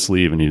you're doing a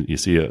sleeve and you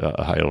see a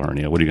hiatal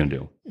hernia. What are you going to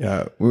do?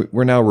 Yeah,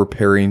 we're now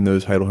repairing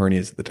those hiatal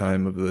hernias at the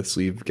time of the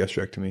sleeve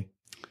gastrectomy.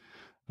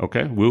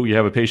 Okay, Wu, you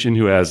have a patient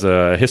who has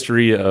a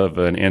history of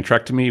an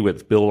antrectomy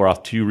with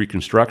Billroth 2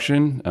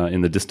 reconstruction in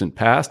the distant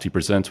past. He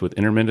presents with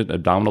intermittent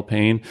abdominal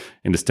pain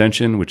and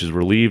distension, which is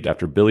relieved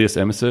after bilious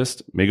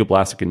emesis,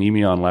 megablastic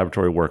anemia on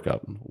laboratory workup.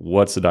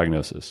 What's the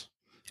diagnosis?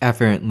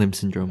 Afferent limb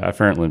syndrome.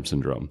 Afferent limb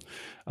syndrome.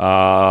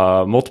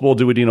 Multiple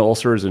duodenal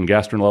ulcers and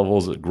gastrin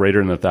levels greater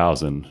than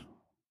 1,000.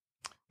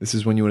 This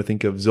is when you want to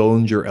think of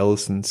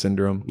Zollinger-Ellison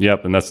syndrome.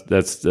 Yep, and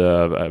that's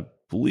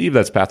believe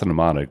that's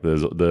pathognomonic,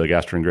 the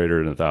gastrin greater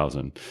than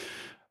 1,000.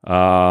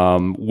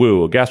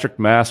 A gastric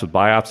mass with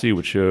biopsy,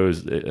 which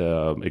shows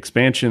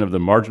expansion of the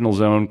marginal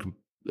zone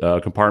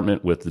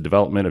compartment with the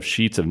development of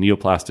sheets of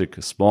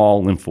neoplastic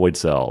small lymphoid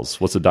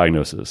cells. What's the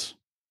diagnosis?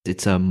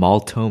 It's a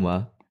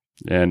maltoma.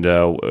 And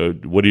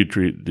what do you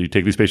treat? Do you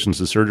take these patients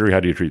to surgery? How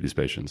do you treat these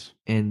patients?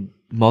 And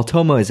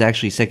maltoma is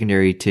actually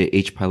secondary to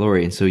H.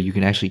 pylori, and so you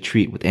can actually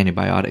treat with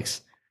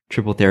antibiotics,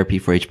 triple therapy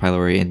for H.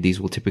 pylori, and these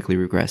will typically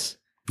regress.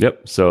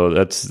 Yep. So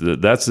that's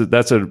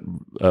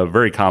a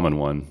very common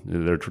one.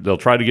 They'll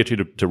try to get you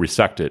to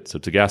resect it. So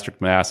it's a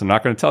gastric mass. I'm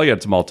not going to tell you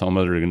it's a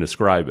maltoma. They're going to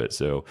describe it.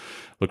 So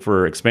look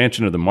for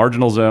expansion of the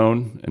marginal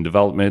zone and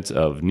development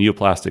of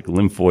neoplastic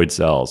lymphoid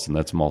cells, and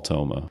that's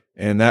maltoma.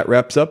 And that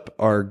wraps up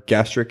our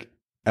gastric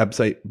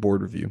ABSITE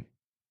board review.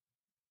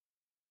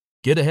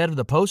 Get ahead of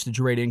the postage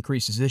rate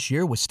increases this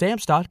year with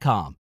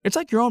Stamps.com. It's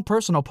like your own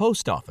personal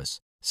post office.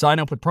 Sign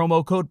up with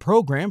promo code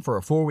PROGRAM for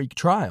a 4-week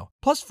trial,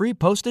 plus free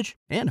postage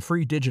and a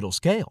free digital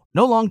scale.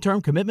 No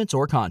long-term commitments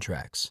or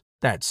contracts.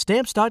 That's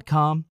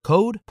Stamps.com,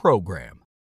 code PROGRAM.